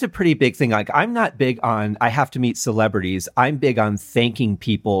 That's a pretty big thing. Like, I'm not big on, I have to meet celebrities. I'm big on thanking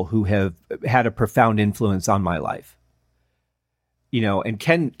people who have had a profound influence on my life. And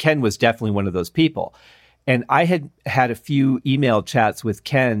Ken was definitely one of those people. And I had a few email chats with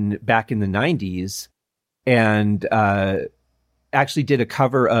Ken back in the 90s, and actually did a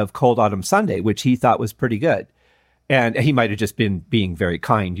cover of Cold Autumn Sunday, which he thought was pretty good. And he might have just been being very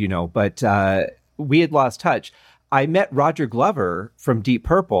kind, but we had lost touch. I met Roger Glover from Deep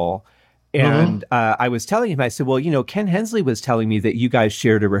Purple, and I was telling him, I said, well, Ken Hensley was telling me that you guys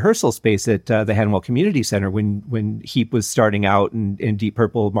shared a rehearsal space at the Hanwell Community Center when Heap was starting out and Deep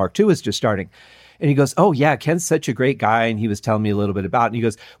Purple Mark II was just starting. And he goes, oh, yeah, Ken's such a great guy. And he was telling me a little bit about it. And he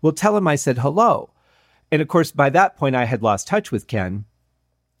goes, well, tell him I said hello. And of course, by that point, I had lost touch with Ken.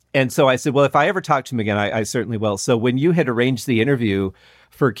 And so I said, well, if I ever talk to him again, I certainly will. So when you had arranged the interview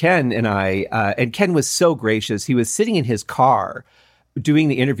for Ken and I, and Ken was so gracious, he was sitting in his car doing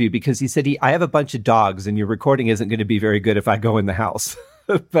the interview, because he said, I have a bunch of dogs and your recording isn't going to be very good if I go in the house.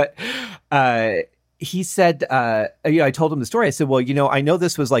 But he said, I told him the story. I said, well, I know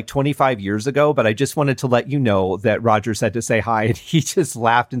this was like 25 years ago, but I just wanted to let you know that Roger said to say hi. And he just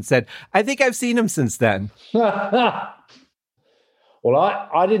laughed and said, I think I've seen him since then. Well,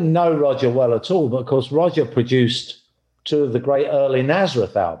 I didn't know Roger well at all, but of course, Roger produced 2 of the great early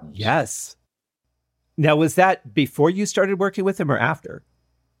Nazareth albums. Yes. Now, was that before you started working with him or after?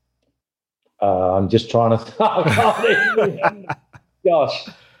 I'm just trying to. I can't even, gosh.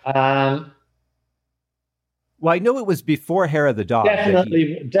 Well, I know it was before Hair of the Dog.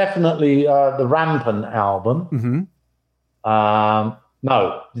 Definitely the Rampant album. Mm-hmm.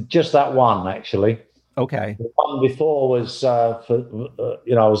 No, just that one, actually. Okay. The one before was, I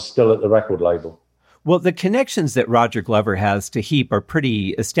was still at the record label. Well, the connections that Roger Glover has to Heap are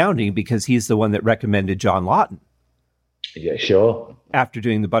pretty astounding because he's the one that recommended John Lawton. Yeah, sure. After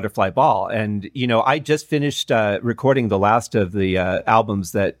doing the Butterfly Ball. And, I just finished recording the last of the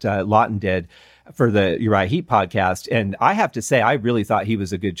albums that Lawton did for the Uriah Heep podcast. And I have to say, I really thought he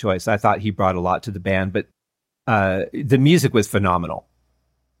was a good choice. I thought he brought a lot to the band, but the music was phenomenal.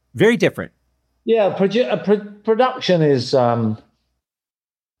 Very different. Yeah, production is been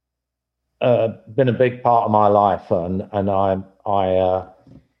a big part of my life, and I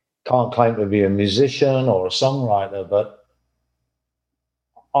can't claim to be a musician or a songwriter, but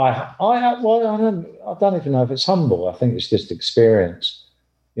I don't even know if it's humble. I think it's just experience.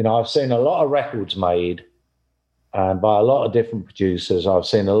 I've seen a lot of records made by a lot of different producers. I've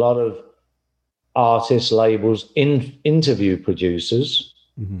seen a lot of artists, labels, interview producers,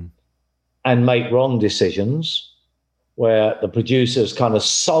 mm-hmm. and make wrong decisions where the producer's kind of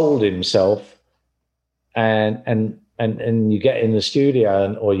sold himself, and you get in the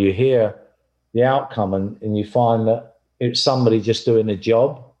studio or you hear the outcome and you find that it's somebody just doing a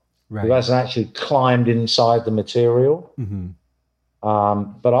job, right, who hasn't actually climbed inside the material. Mm-hmm.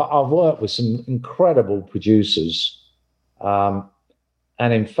 But I've worked with some incredible producers. And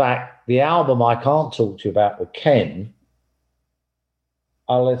in fact, the album I can't talk to you about with Ken,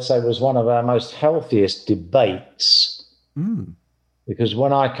 let's say, was one of our most healthiest debates. Because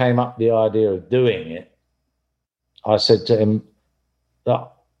when I came up with the idea of doing it, I said to him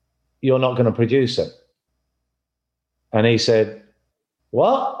that you're not going to produce it. And he said,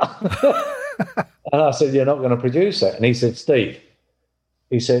 what? And I said, you're not going to produce it. And he said, Steve,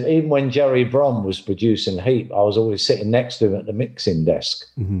 he said, even when Jerry Brom was producing Heap, I was always sitting next to him at the mixing desk.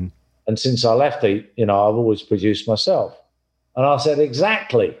 Mm-hmm. And since I left Heap, I've always produced myself. And I said,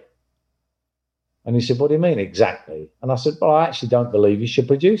 exactly. And he said, what do you mean exactly? And I said, well, I actually don't believe you should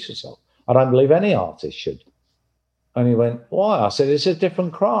produce yourself. I don't believe any artist should. And he went, why? I said, it's a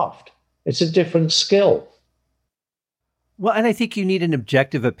different craft. It's a different skill. Well, and I think you need an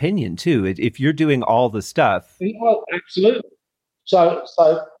objective opinion, too. If you're doing all the stuff. Well, absolutely. So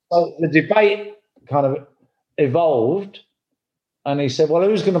the debate kind of evolved. And he said, well,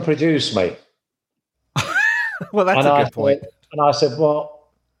 who's going to produce me? Well, that's a good point. And I said,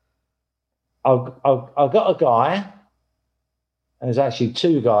 well, I've got a guy, and there's actually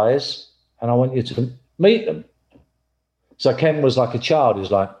two guys, and I want you to meet them. So Ken was like a child.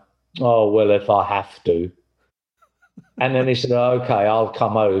 He's like, oh, well, if I have to. And then he said, okay, I'll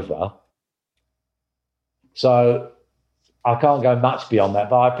come over. So I can't go much beyond that,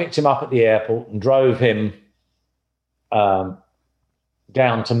 but I picked him up at the airport and drove him down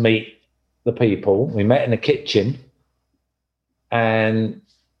to meet the people. We met in the kitchen, and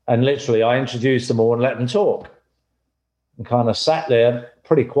literally I introduced them all and let them talk, and kind of sat there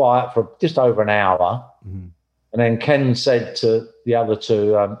pretty quiet for just over an hour. Mm-hmm. And then Ken said to the other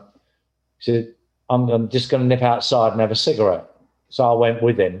two, he said, I'm just going to nip outside and have a cigarette. So I went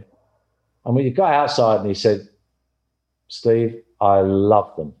with him. And we got outside and he said, Steve, I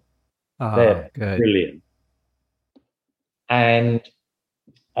love them. They're good. Brilliant. And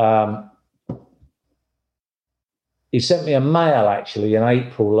he sent me a mail, actually, in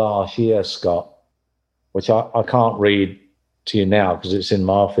April last year, Scott, which I can't read to you now because it's in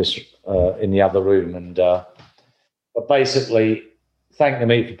my office in the other room. And but basically thanking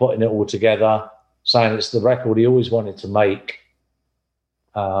me for putting it all together, saying it's the record he always wanted to make.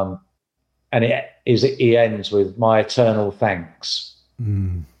 And he ends with my eternal thanks.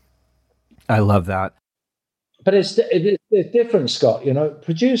 I love that. But it's different, Scott.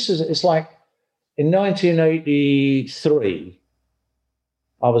 Producers, it's like in 1983,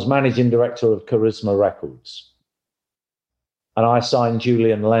 I was managing director of Charisma Records. And I signed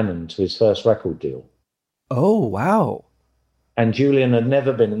Julian Lennon to his first record deal. Oh, wow. And Julian had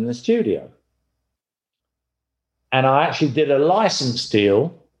never been in the studio. And I actually did a license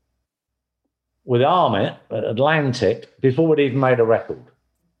deal with Armit at Atlantic before we'd even made a record.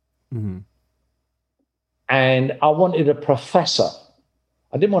 Mm-hmm. And I wanted a professor.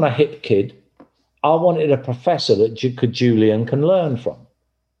 I didn't want a hip kid. I wanted a professor that Julian can learn from.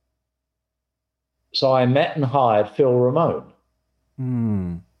 So I met and hired Phil Ramone.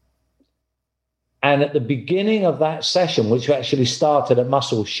 And at the beginning of that session, which actually started at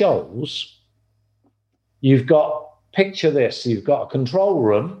Muscle Shoals, picture this, you've got a control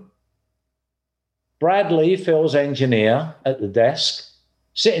room, Bradley, Phil's engineer, at the desk,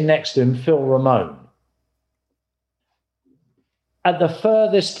 sitting next to him, Phil Ramone. At the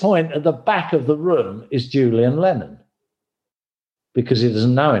furthest point at the back of the room is Julian Lennon, because he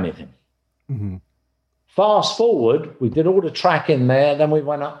doesn't know anything. Mm-hmm. Fast forward, we did all the tracking there, then we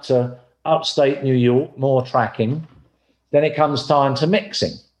went up to upstate New York, more tracking. Then it comes time to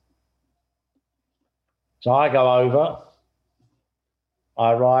mixing. So I go over,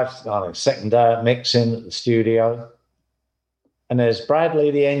 I arrive on the second day at mixing at the studio, and there's Bradley,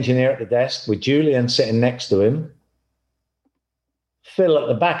 the engineer, at the desk with Julian sitting next to him, Phil at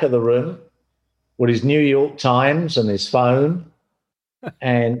the back of the room with his New York Times and his phone,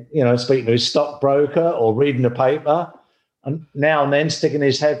 and, speaking to his stockbroker or reading the paper, and now and then sticking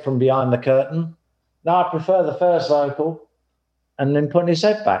his head from behind the curtain. No, I prefer the first vocal, and then putting his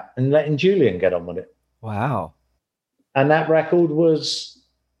head back and letting Julian get on with it. Wow. And that record was,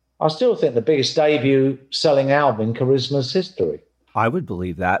 I still think, the biggest debut selling album in Charisma's history. I would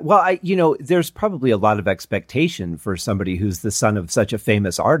believe that. Well, there's probably a lot of expectation for somebody who's the son of such a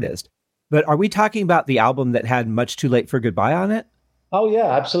famous artist. But are we talking about the album that had Much Too Late for Goodbye on it? Oh,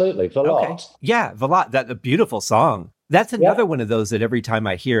 yeah, absolutely. Valot. Okay. Yeah, Valot. That's a beautiful song. That's another one of those that every time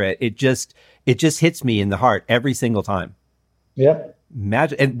I hear it, it just hits me in the heart every single time. Yep.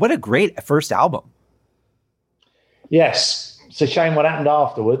 Imagine, and what a great first album. Yes. It's a shame what happened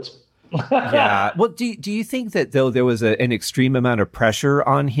afterwards. Yeah. Well, do you think that, though, there was an extreme amount of pressure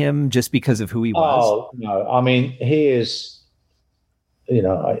on him just because of who he was? Oh, no. I mean, he is, he's in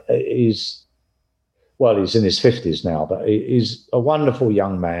his 50s now, but he's a wonderful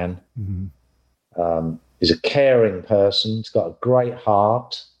young man. Mm-hmm. He's a caring person. He's got a great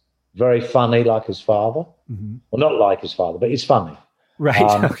heart, very funny like his father. Mm-hmm. Well, not like his father, but he's funny. Right,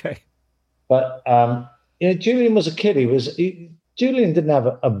 okay. But, Julian was a kid. Julian didn't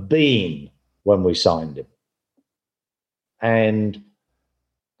have a bean when we signed him. And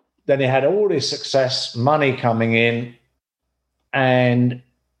then he had all this success, money coming in, and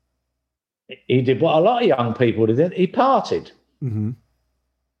he did what a lot of young people did. He partied. Mm-hmm.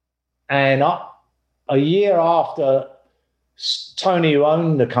 And a year after Tony, who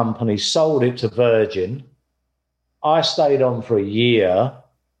owned the company, sold it to Virgin, I stayed on for a year.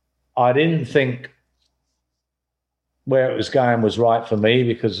 I didn't think where it was going was right for me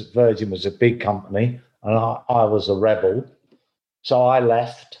because Virgin was a big company and I was a rebel. So I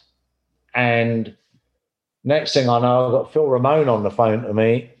left. And next thing I know, I got Phil Ramone on the phone to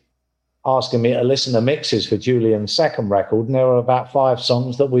me asking me to listen to mixes for Julian's second record. And there were about 5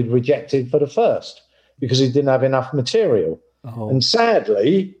 songs that we'd rejected for the first because he didn't have enough material. Oh. And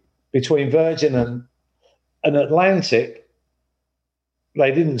sadly, between Virgin and Atlantic,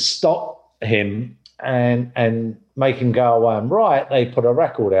 they didn't stop him and make him go away and write. They put a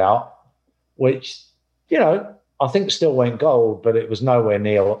record out, which, I think still went gold, but it was nowhere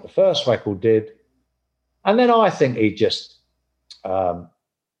near what the first record did. And then I think he just,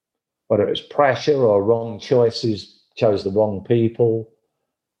 whether it was pressure or wrong choices, chose the wrong people.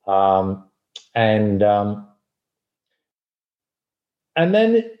 And then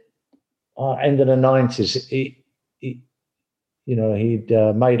end of the 90s, he'd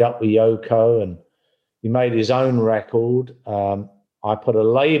made up with Yoko and he made his own record. I put a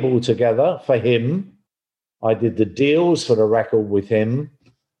label together for him. I did the deals for the record with him,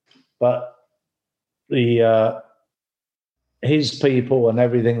 but his people and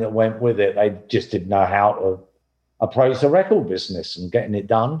everything that went with it, they just didn't know how to approach the record business and getting it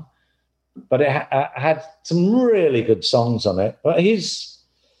done. But it had some really good songs on it. But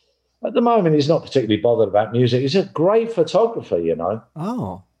at the moment, he's not particularly bothered about music. He's a great photographer,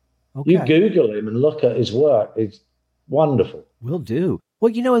 Oh, okay. You Google him and look at his work. It's wonderful. Will do.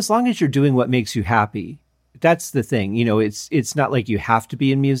 Well, as long as you're doing what makes you happy, that's the thing. It's not like you have to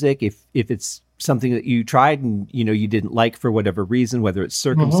be in music. If it's something that you tried and, you didn't like for whatever reason, whether it's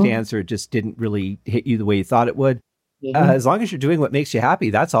circumstance mm-hmm. or it just didn't really hit you the way you thought it would, mm-hmm. As long as you're doing what makes you happy,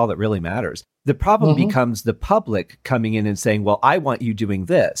 that's all that really matters. The problem mm-hmm. becomes the public coming in and saying, well, I want you doing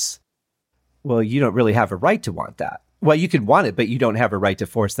this. Well, you don't really have a right to want that. Well, you can want it, but you don't have a right to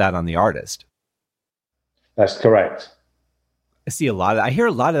force that on the artist. That's correct. I hear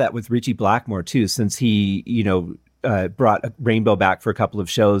a lot of that with Richie Blackmore too, since he, brought Rainbow back for a couple of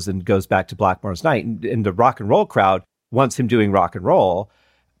shows and goes back to Blackmore's Night, and the rock and roll crowd wants him doing rock and roll.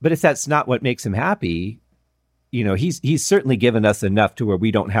 But if that's not what makes him happy, he's certainly given us enough to where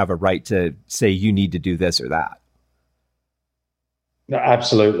we don't have a right to say you need to do this or that. No,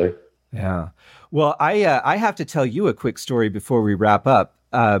 absolutely. Yeah. Well, I have to tell you a quick story before we wrap up.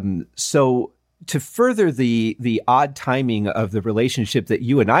 So to further the odd timing of the relationship that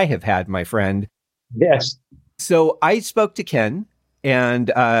you and I have had, my friend. Yes. So I spoke to Ken,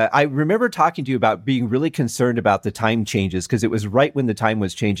 and I remember talking to you about being really concerned about the time changes because it was right when the time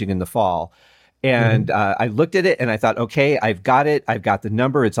was changing in the fall. And I looked at it and I thought, okay, I've got it. I've got the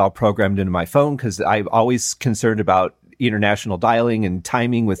number. It's all programmed into my phone because I'm always concerned about international dialing and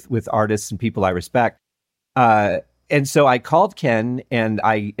timing with artists and people I respect. And so I called Ken and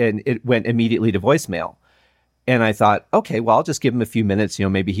it went immediately to voicemail. And I thought, okay, well, I'll just give him a few minutes,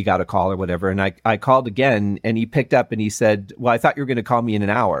 maybe he got a call or whatever. And I called again and he picked up and he said, well, I thought you were going to call me in an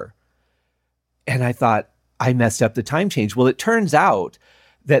hour. And I thought, I messed up the time change. Well, it turns out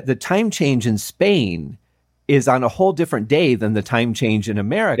that the time change in Spain is on a whole different day than the time change in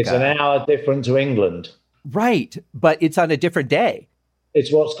America. It's an hour different to England. Right. But it's on a different day.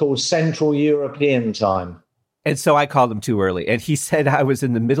 It's what's called Central European time. And so I called him too early. And he said I was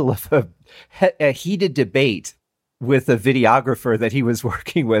in the middle of a heated debate with a videographer that he was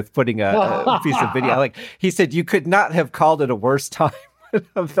working with, putting a piece of video. Like he said, you could not have called it a worse time.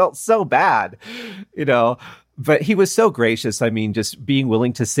 I felt so bad, But he was so gracious. I mean, just being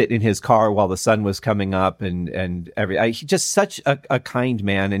willing to sit in his car while the sun was coming up and just such a kind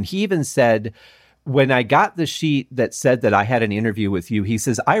man. And he even said, when I got the sheet that said that I had an interview with you, he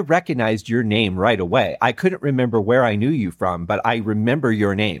says, I recognized your name right away. I couldn't remember where I knew you from, but I remember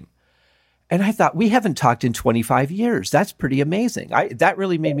your name. And I thought, we haven't talked in 25 years. That's pretty amazing. That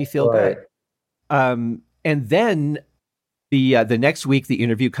really made me feel good. And then the next week, the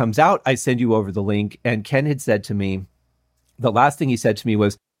interview comes out. I send you over the link. And Ken had said to me, the last thing he said to me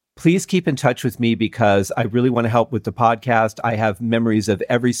was, please keep in touch with me because I really want to help with the podcast. I have memories of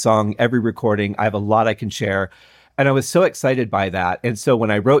every song, every recording. I have a lot I can share. And I was so excited by that. And so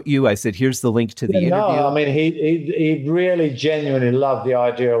when I wrote you, I said, here's the link to the interview. No, I mean, he really genuinely loved the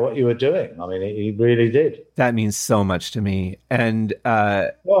idea of what you were doing. I mean, he really did. That means so much to me. And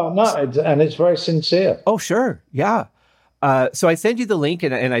and it's very sincere. Oh, sure. Yeah. So I send you the link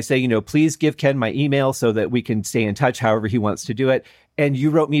and I say, please give Ken my email so that we can stay in touch however he wants to do it. And you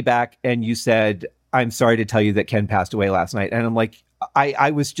wrote me back and you said, I'm sorry to tell you that Ken passed away last night. And I'm like,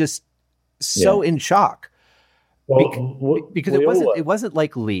 I was just so in shock. Because it wasn't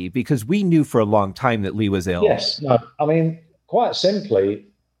like Lee, because we knew for a long time that Lee was ill. Yes. No, I mean, quite simply,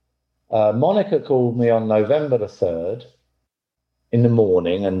 Monica called me on November the 3rd in the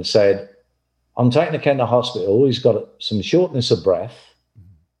morning and said, I'm taking Ken to hospital. He's got some shortness of breath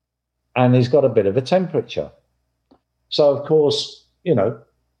and he's got a bit of a temperature. So, of course,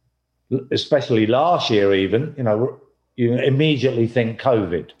 especially last year even, you immediately think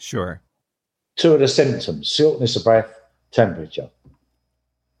COVID. Sure. Two of the symptoms, shortness of breath, temperature.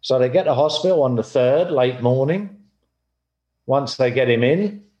 So they get to hospital on the 3rd, late morning. Once they get him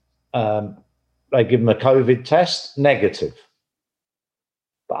in, they give him a COVID test, negative.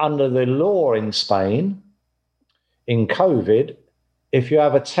 But under the law in Spain, in COVID, if you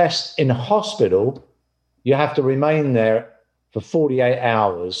have a test in hospital, you have to remain there for 48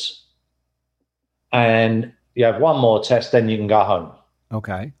 hours. And you have one more test, then you can go home.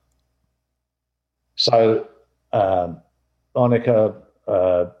 Okay. So Monica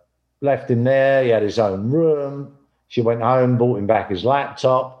left him there. He had his own room. She went home, brought him back his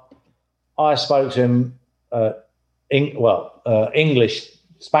laptop. I spoke to him English,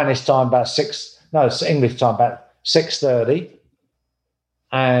 Spanish time about English time about 6:30.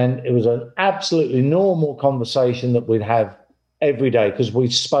 And it was an absolutely normal conversation that we'd have every day because we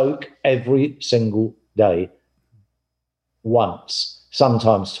spoke every single day, once,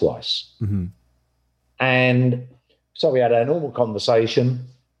 sometimes twice. Mm-hmm. And so we had a normal conversation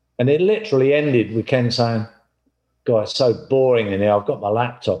and it literally ended with Ken saying, God, it's so boring in here. I've got my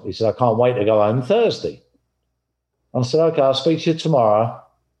laptop. He said, I can't wait to go home Thursday. I said, okay, I'll speak to you tomorrow.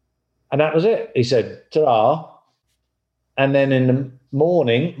 And that was it. He said, ta-ra. And then in the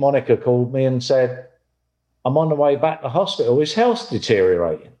morning, Monica called me and said, I'm on the way back to hospital. His health's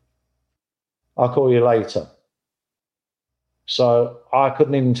deteriorating. I'll call you later. So I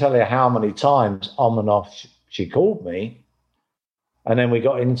couldn't even tell you how many times on and off she called me. And then we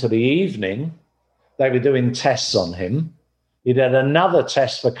got into the evening. They were doing tests on him. He'd had another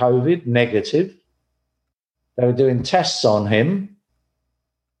test for COVID, negative. They were doing tests on him.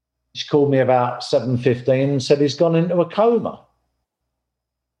 She called me about 7:15 and said he's gone into a coma.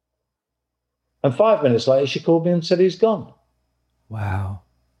 And 5 minutes later, she called me and said he's gone. Wow.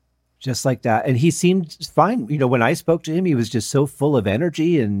 Just like that. And he seemed fine. When I spoke to him, he was just so full of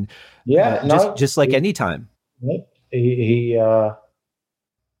energy and just like any time. He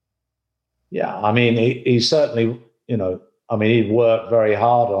certainly, he'd worked very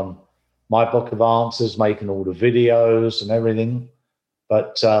hard on my book of answers, making all the videos and everything.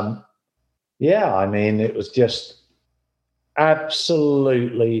 But yeah, I mean, it was just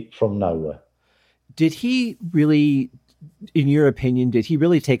absolutely from nowhere. Did he really, in your opinion, did he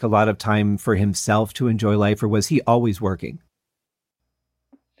really take a lot of time for himself to enjoy life, or was he always working?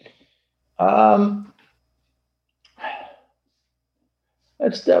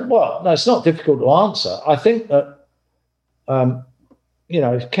 It's not difficult to answer. I think that,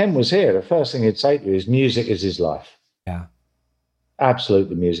 if Ken was here, the first thing he'd say to you is music is his life. Yeah.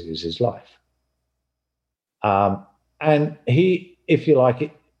 Absolutely, music is his life. And he, if you like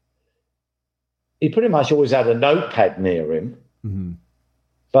it, he pretty much always had a notepad near him. Mm-hmm.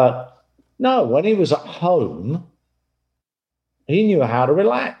 But no, when he was at home, he knew how to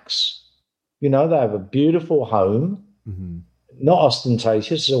relax. They have a beautiful home, mm-hmm. not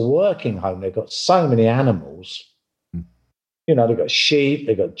ostentatious. It's a working home. They've got so many animals. Mm-hmm. They've got sheep,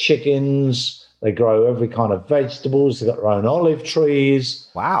 they've got chickens, they grow every kind of vegetables, they've got their own olive trees.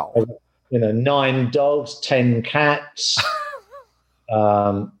 Wow. They've got, 9 dogs, 10 cats.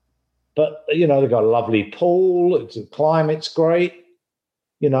 But, they've got a lovely pool. The climate's great,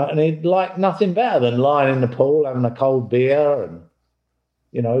 and he'd like nothing better than lying in the pool, having a cold beer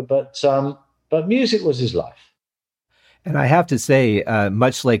but music was his life. And I have to say,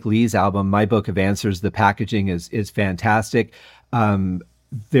 much like Lee's album, My Book of Answers, the packaging is fantastic.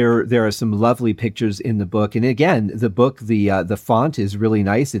 There are some lovely pictures in the book. And again, the book, the font is really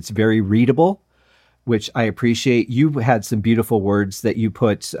nice. It's very readable, which I appreciate. You had some beautiful words that you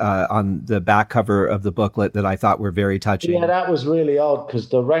put on the back cover of the booklet that I thought were very touching. Yeah, that was really odd because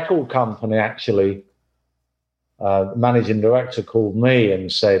the record company actually, the managing director called me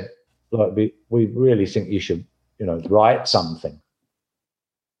and said, look, we really think you should, write something.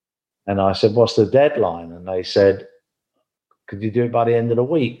 And I said, what's the deadline? And they said, could you do it by the end of the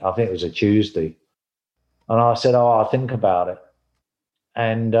week? I think it was a Tuesday. And I said, I'll think about it.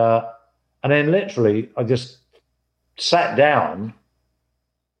 And then literally I just sat down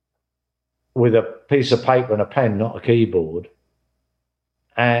with a piece of paper and a pen, not a keyboard,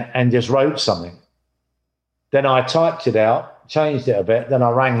 and just wrote something. Then I typed it out, changed it a bit. Then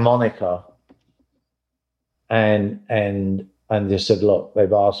I rang Monica and just said, look,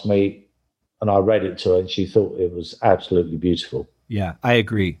 they've asked me, and I read it to her and she thought it was absolutely beautiful. Yeah, I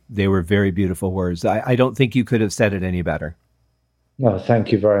agree. They were very beautiful words. I don't think you could have said it any better. No,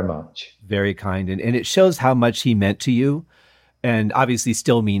 thank you very much. Very kind. And it shows how much he meant to you and obviously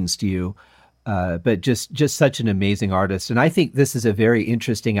still means to you. But just such an amazing artist. And I think this is a very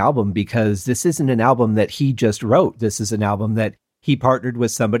interesting album because this isn't an album that he just wrote. This is an album that he partnered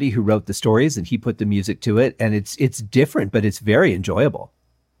with somebody who wrote the stories and he put the music to it. And it's different, but it's very enjoyable.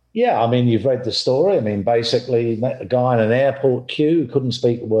 Yeah, I mean, you've read the story. I mean, basically, met a guy in an airport queue who couldn't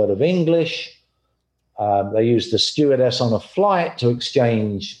speak a word of English. They used the stewardess on a flight to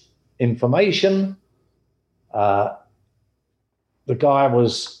exchange information. The guy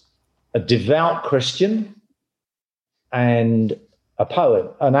was a devout Christian and a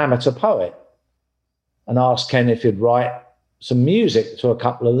poet, an amateur poet, and asked Ken if he'd write some music to a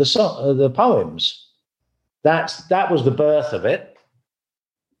couple of the poems. That was the birth of it.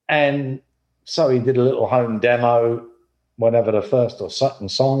 And so he did a little home demo, whatever the first or second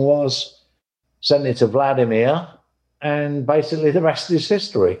song was, sent it to Vladimir, and basically the rest is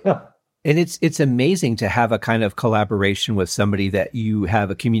history. And it's amazing to have a kind of collaboration with somebody that you have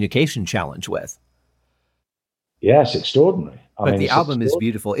a communication challenge with. Yes, extraordinary. But the album is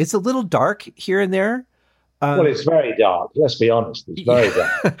beautiful. It's a little dark here and there. Well, it's very dark. Let's be honest. It's very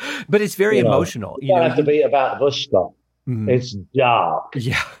dark. But it's very emotional. You don't have to be about the bush stuff. Mm-hmm. It's dark.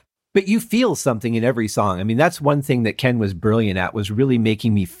 Yeah. But you feel something in every song. I mean, that's one thing that Ken was brilliant at, was really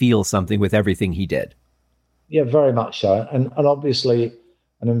making me feel something with everything he did. Yeah, very much so. And obviously,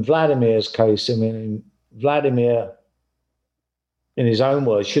 and in Vladimir's case, I mean, Vladimir, in his own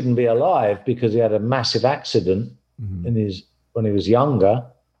words, shouldn't be alive because he had a massive accident when he was younger,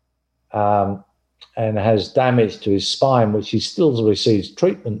 and has damage to his spine, which he still receives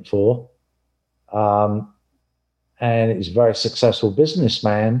treatment for. And he's a very successful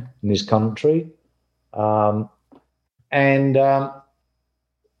businessman in his country. Or maybe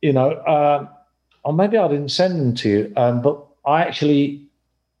I didn't send them to you, but I actually,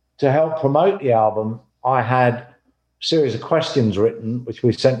 to help promote the album, I had a series of questions written, which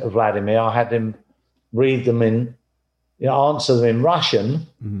we sent to Vladimir. I had him read them answer them in Russian,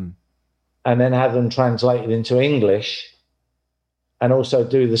 and then have them translated into English, and also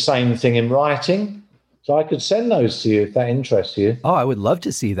do the same thing in writing. So I could send those to you if that interests you. Oh, I would love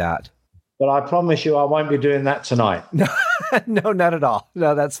to see that. But I promise you I won't be doing that tonight. No, not at all.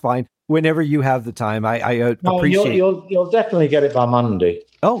 No, that's fine. whenever you have the time. I appreciate. You'll definitely get it by Monday.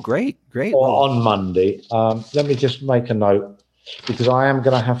 Oh, great. Or on Monday. Let me just make a note, because I am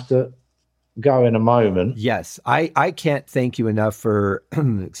going to have to go in a moment. Yes, I can't thank you enough for,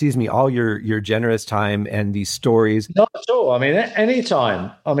 excuse me, all your generous time and these stories. Not at all. I mean,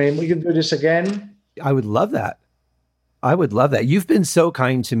 anytime. I mean, we can do this again. I would love that. You've been so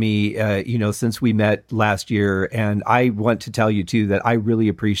kind to me, since we met last year. And I want to tell you, too, that I really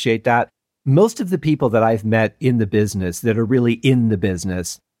appreciate that. Most of the people that I've met in the business that are really in the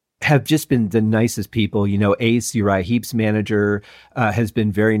business have just been the nicest people. Ace, Uriah Heep's manager, has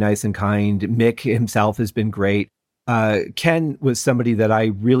been very nice and kind. Mick himself has been great. Ken was somebody that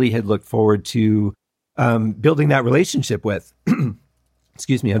I really had looked forward to building that relationship with.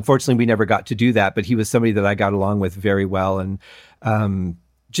 Excuse me. Unfortunately, we never got to do that, but he was somebody that I got along with very well. And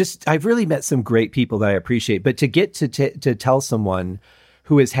I've really met some great people that I appreciate. But to get to tell someone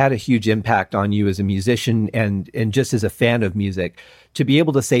who has had a huge impact on you as a musician and just as a fan of music, to be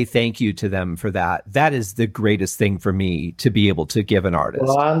able to say thank you to them for that is the greatest thing for me to be able to give an artist.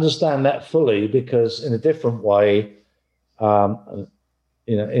 Well, I understand that fully, because in a different way,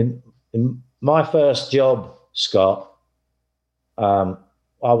 in my first job, Scott,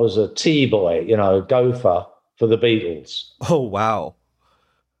 I was a tea boy, gopher for the Beatles. Oh, wow.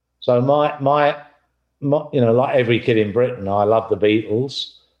 So my like every kid in Britain, I loved the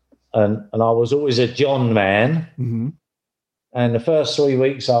Beatles, and I was always a John man. Mm-hmm. And the first 3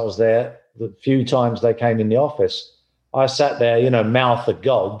 weeks I was there, the few times they came in the office, I sat there, mouth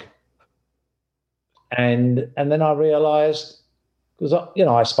agog. And then I realized, because,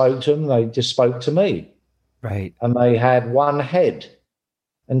 I spoke to them, they just spoke to me. Right. And they had one head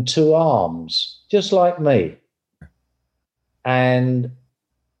and two arms, just like me. And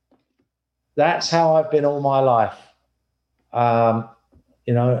that's how I've been all my life.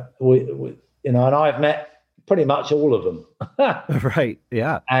 And I've met pretty much all of them. Right.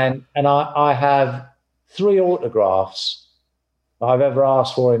 Yeah. And I have 3 autographs I've ever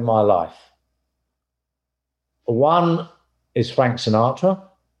asked for in my life. One is Frank Sinatra,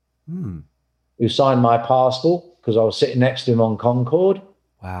 who signed my passport because I was sitting next to him on Concorde.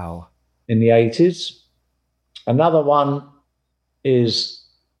 Wow. In the 80s. Another one was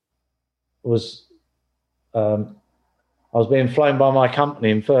I was being flown by my company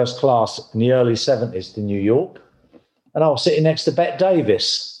in first class in the early 70s to New York, and I was sitting next to Bette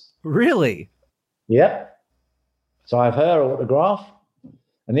Davis. Really? Yep. So I have her autograph.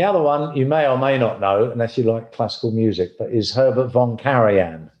 And the other one you may or may not know, unless you like classical music, but is Herbert von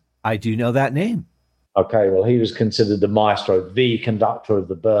Karajan. I do know that name. Okay, well, he was considered the maestro, the conductor of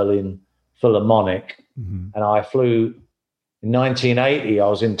the Berlin Philharmonic. Mm-hmm. And I flew in 1980, I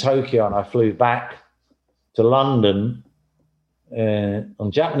was in Tokyo, and I flew back to London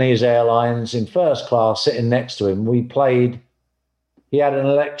on Japanese Airlines in first class, sitting next to him. He had an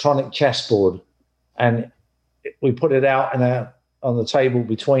electronic chessboard, and we put it out on the table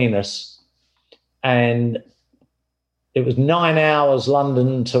between us. And it was 9 hours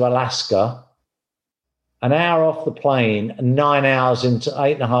London to Alaska, an hour off the plane, and 9 hours into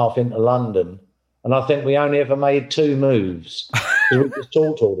 8.5 into London. And I think we only ever made 2 moves, because we just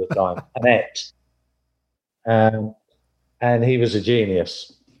talked all the time and ate. And he was a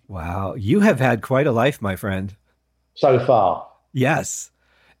genius. Wow. You have had quite a life, my friend. So far. Yes.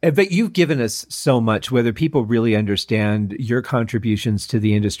 But you've given us so much, whether people really understand your contributions to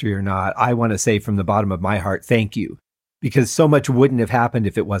the industry or not. I want to say from the bottom of my heart, thank you, because so much wouldn't have happened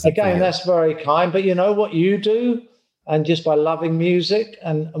if it wasn't for you. That's very kind. But you know what you do? And just by loving music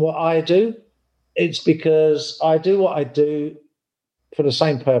and what I do, it's because I do what I do for the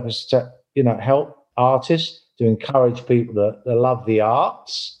same purpose, to, help artists, to encourage people that love the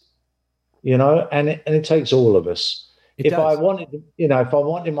arts, and it takes all of us. If I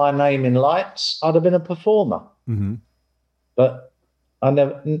wanted my name in lights, I'd have been a performer. Mm-hmm. But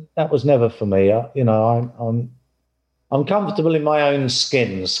that was never for me. I'm comfortable in my own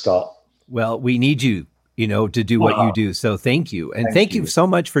skin, Scott. Well, we need you, to do what you do. So thank you. And thank you so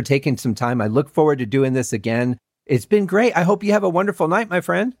much for taking some time. I look forward to doing this again. It's been great. I hope you have a wonderful night, my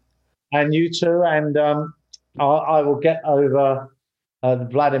friend. And you too. And I will get over the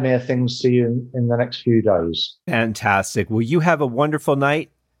Vladimir things to you in the next few days. Fantastic. Well, you have a wonderful night,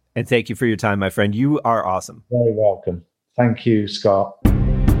 and thank you for your time, my friend. You are awesome. Very welcome. Thank you, Scott.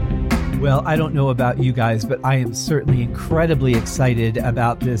 Well, I don't know about you guys, but I am certainly incredibly excited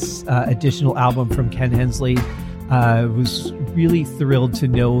about this additional album from Ken Hensley. Was really thrilled to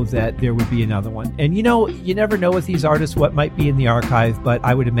know that there would be another one. And you never know with these artists what might be in the archive, but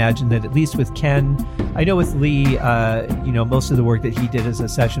I would imagine that at least with Ken, I know with Lee, most of the work that he did as a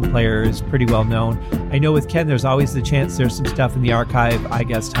session player is pretty well known. I know with Ken, there's always the chance there's some stuff in the archive. I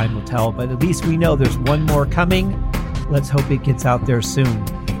guess time will tell, but at least we know there's one more coming. Let's hope it gets out there soon.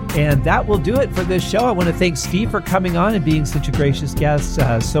 And that will do it for this show. I want to thank Steve for coming on and being such a gracious guest.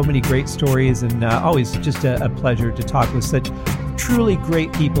 So many great stories, and always just a pleasure to talk with such truly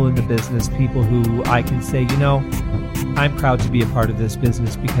great people in the business, people who I can say, I'm proud to be a part of this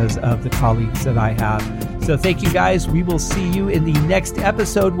business because of the colleagues that I have. So thank you guys. We will see you in the next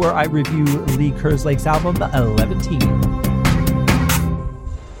episode where I review Lee Kerslake's album, 11 Teen.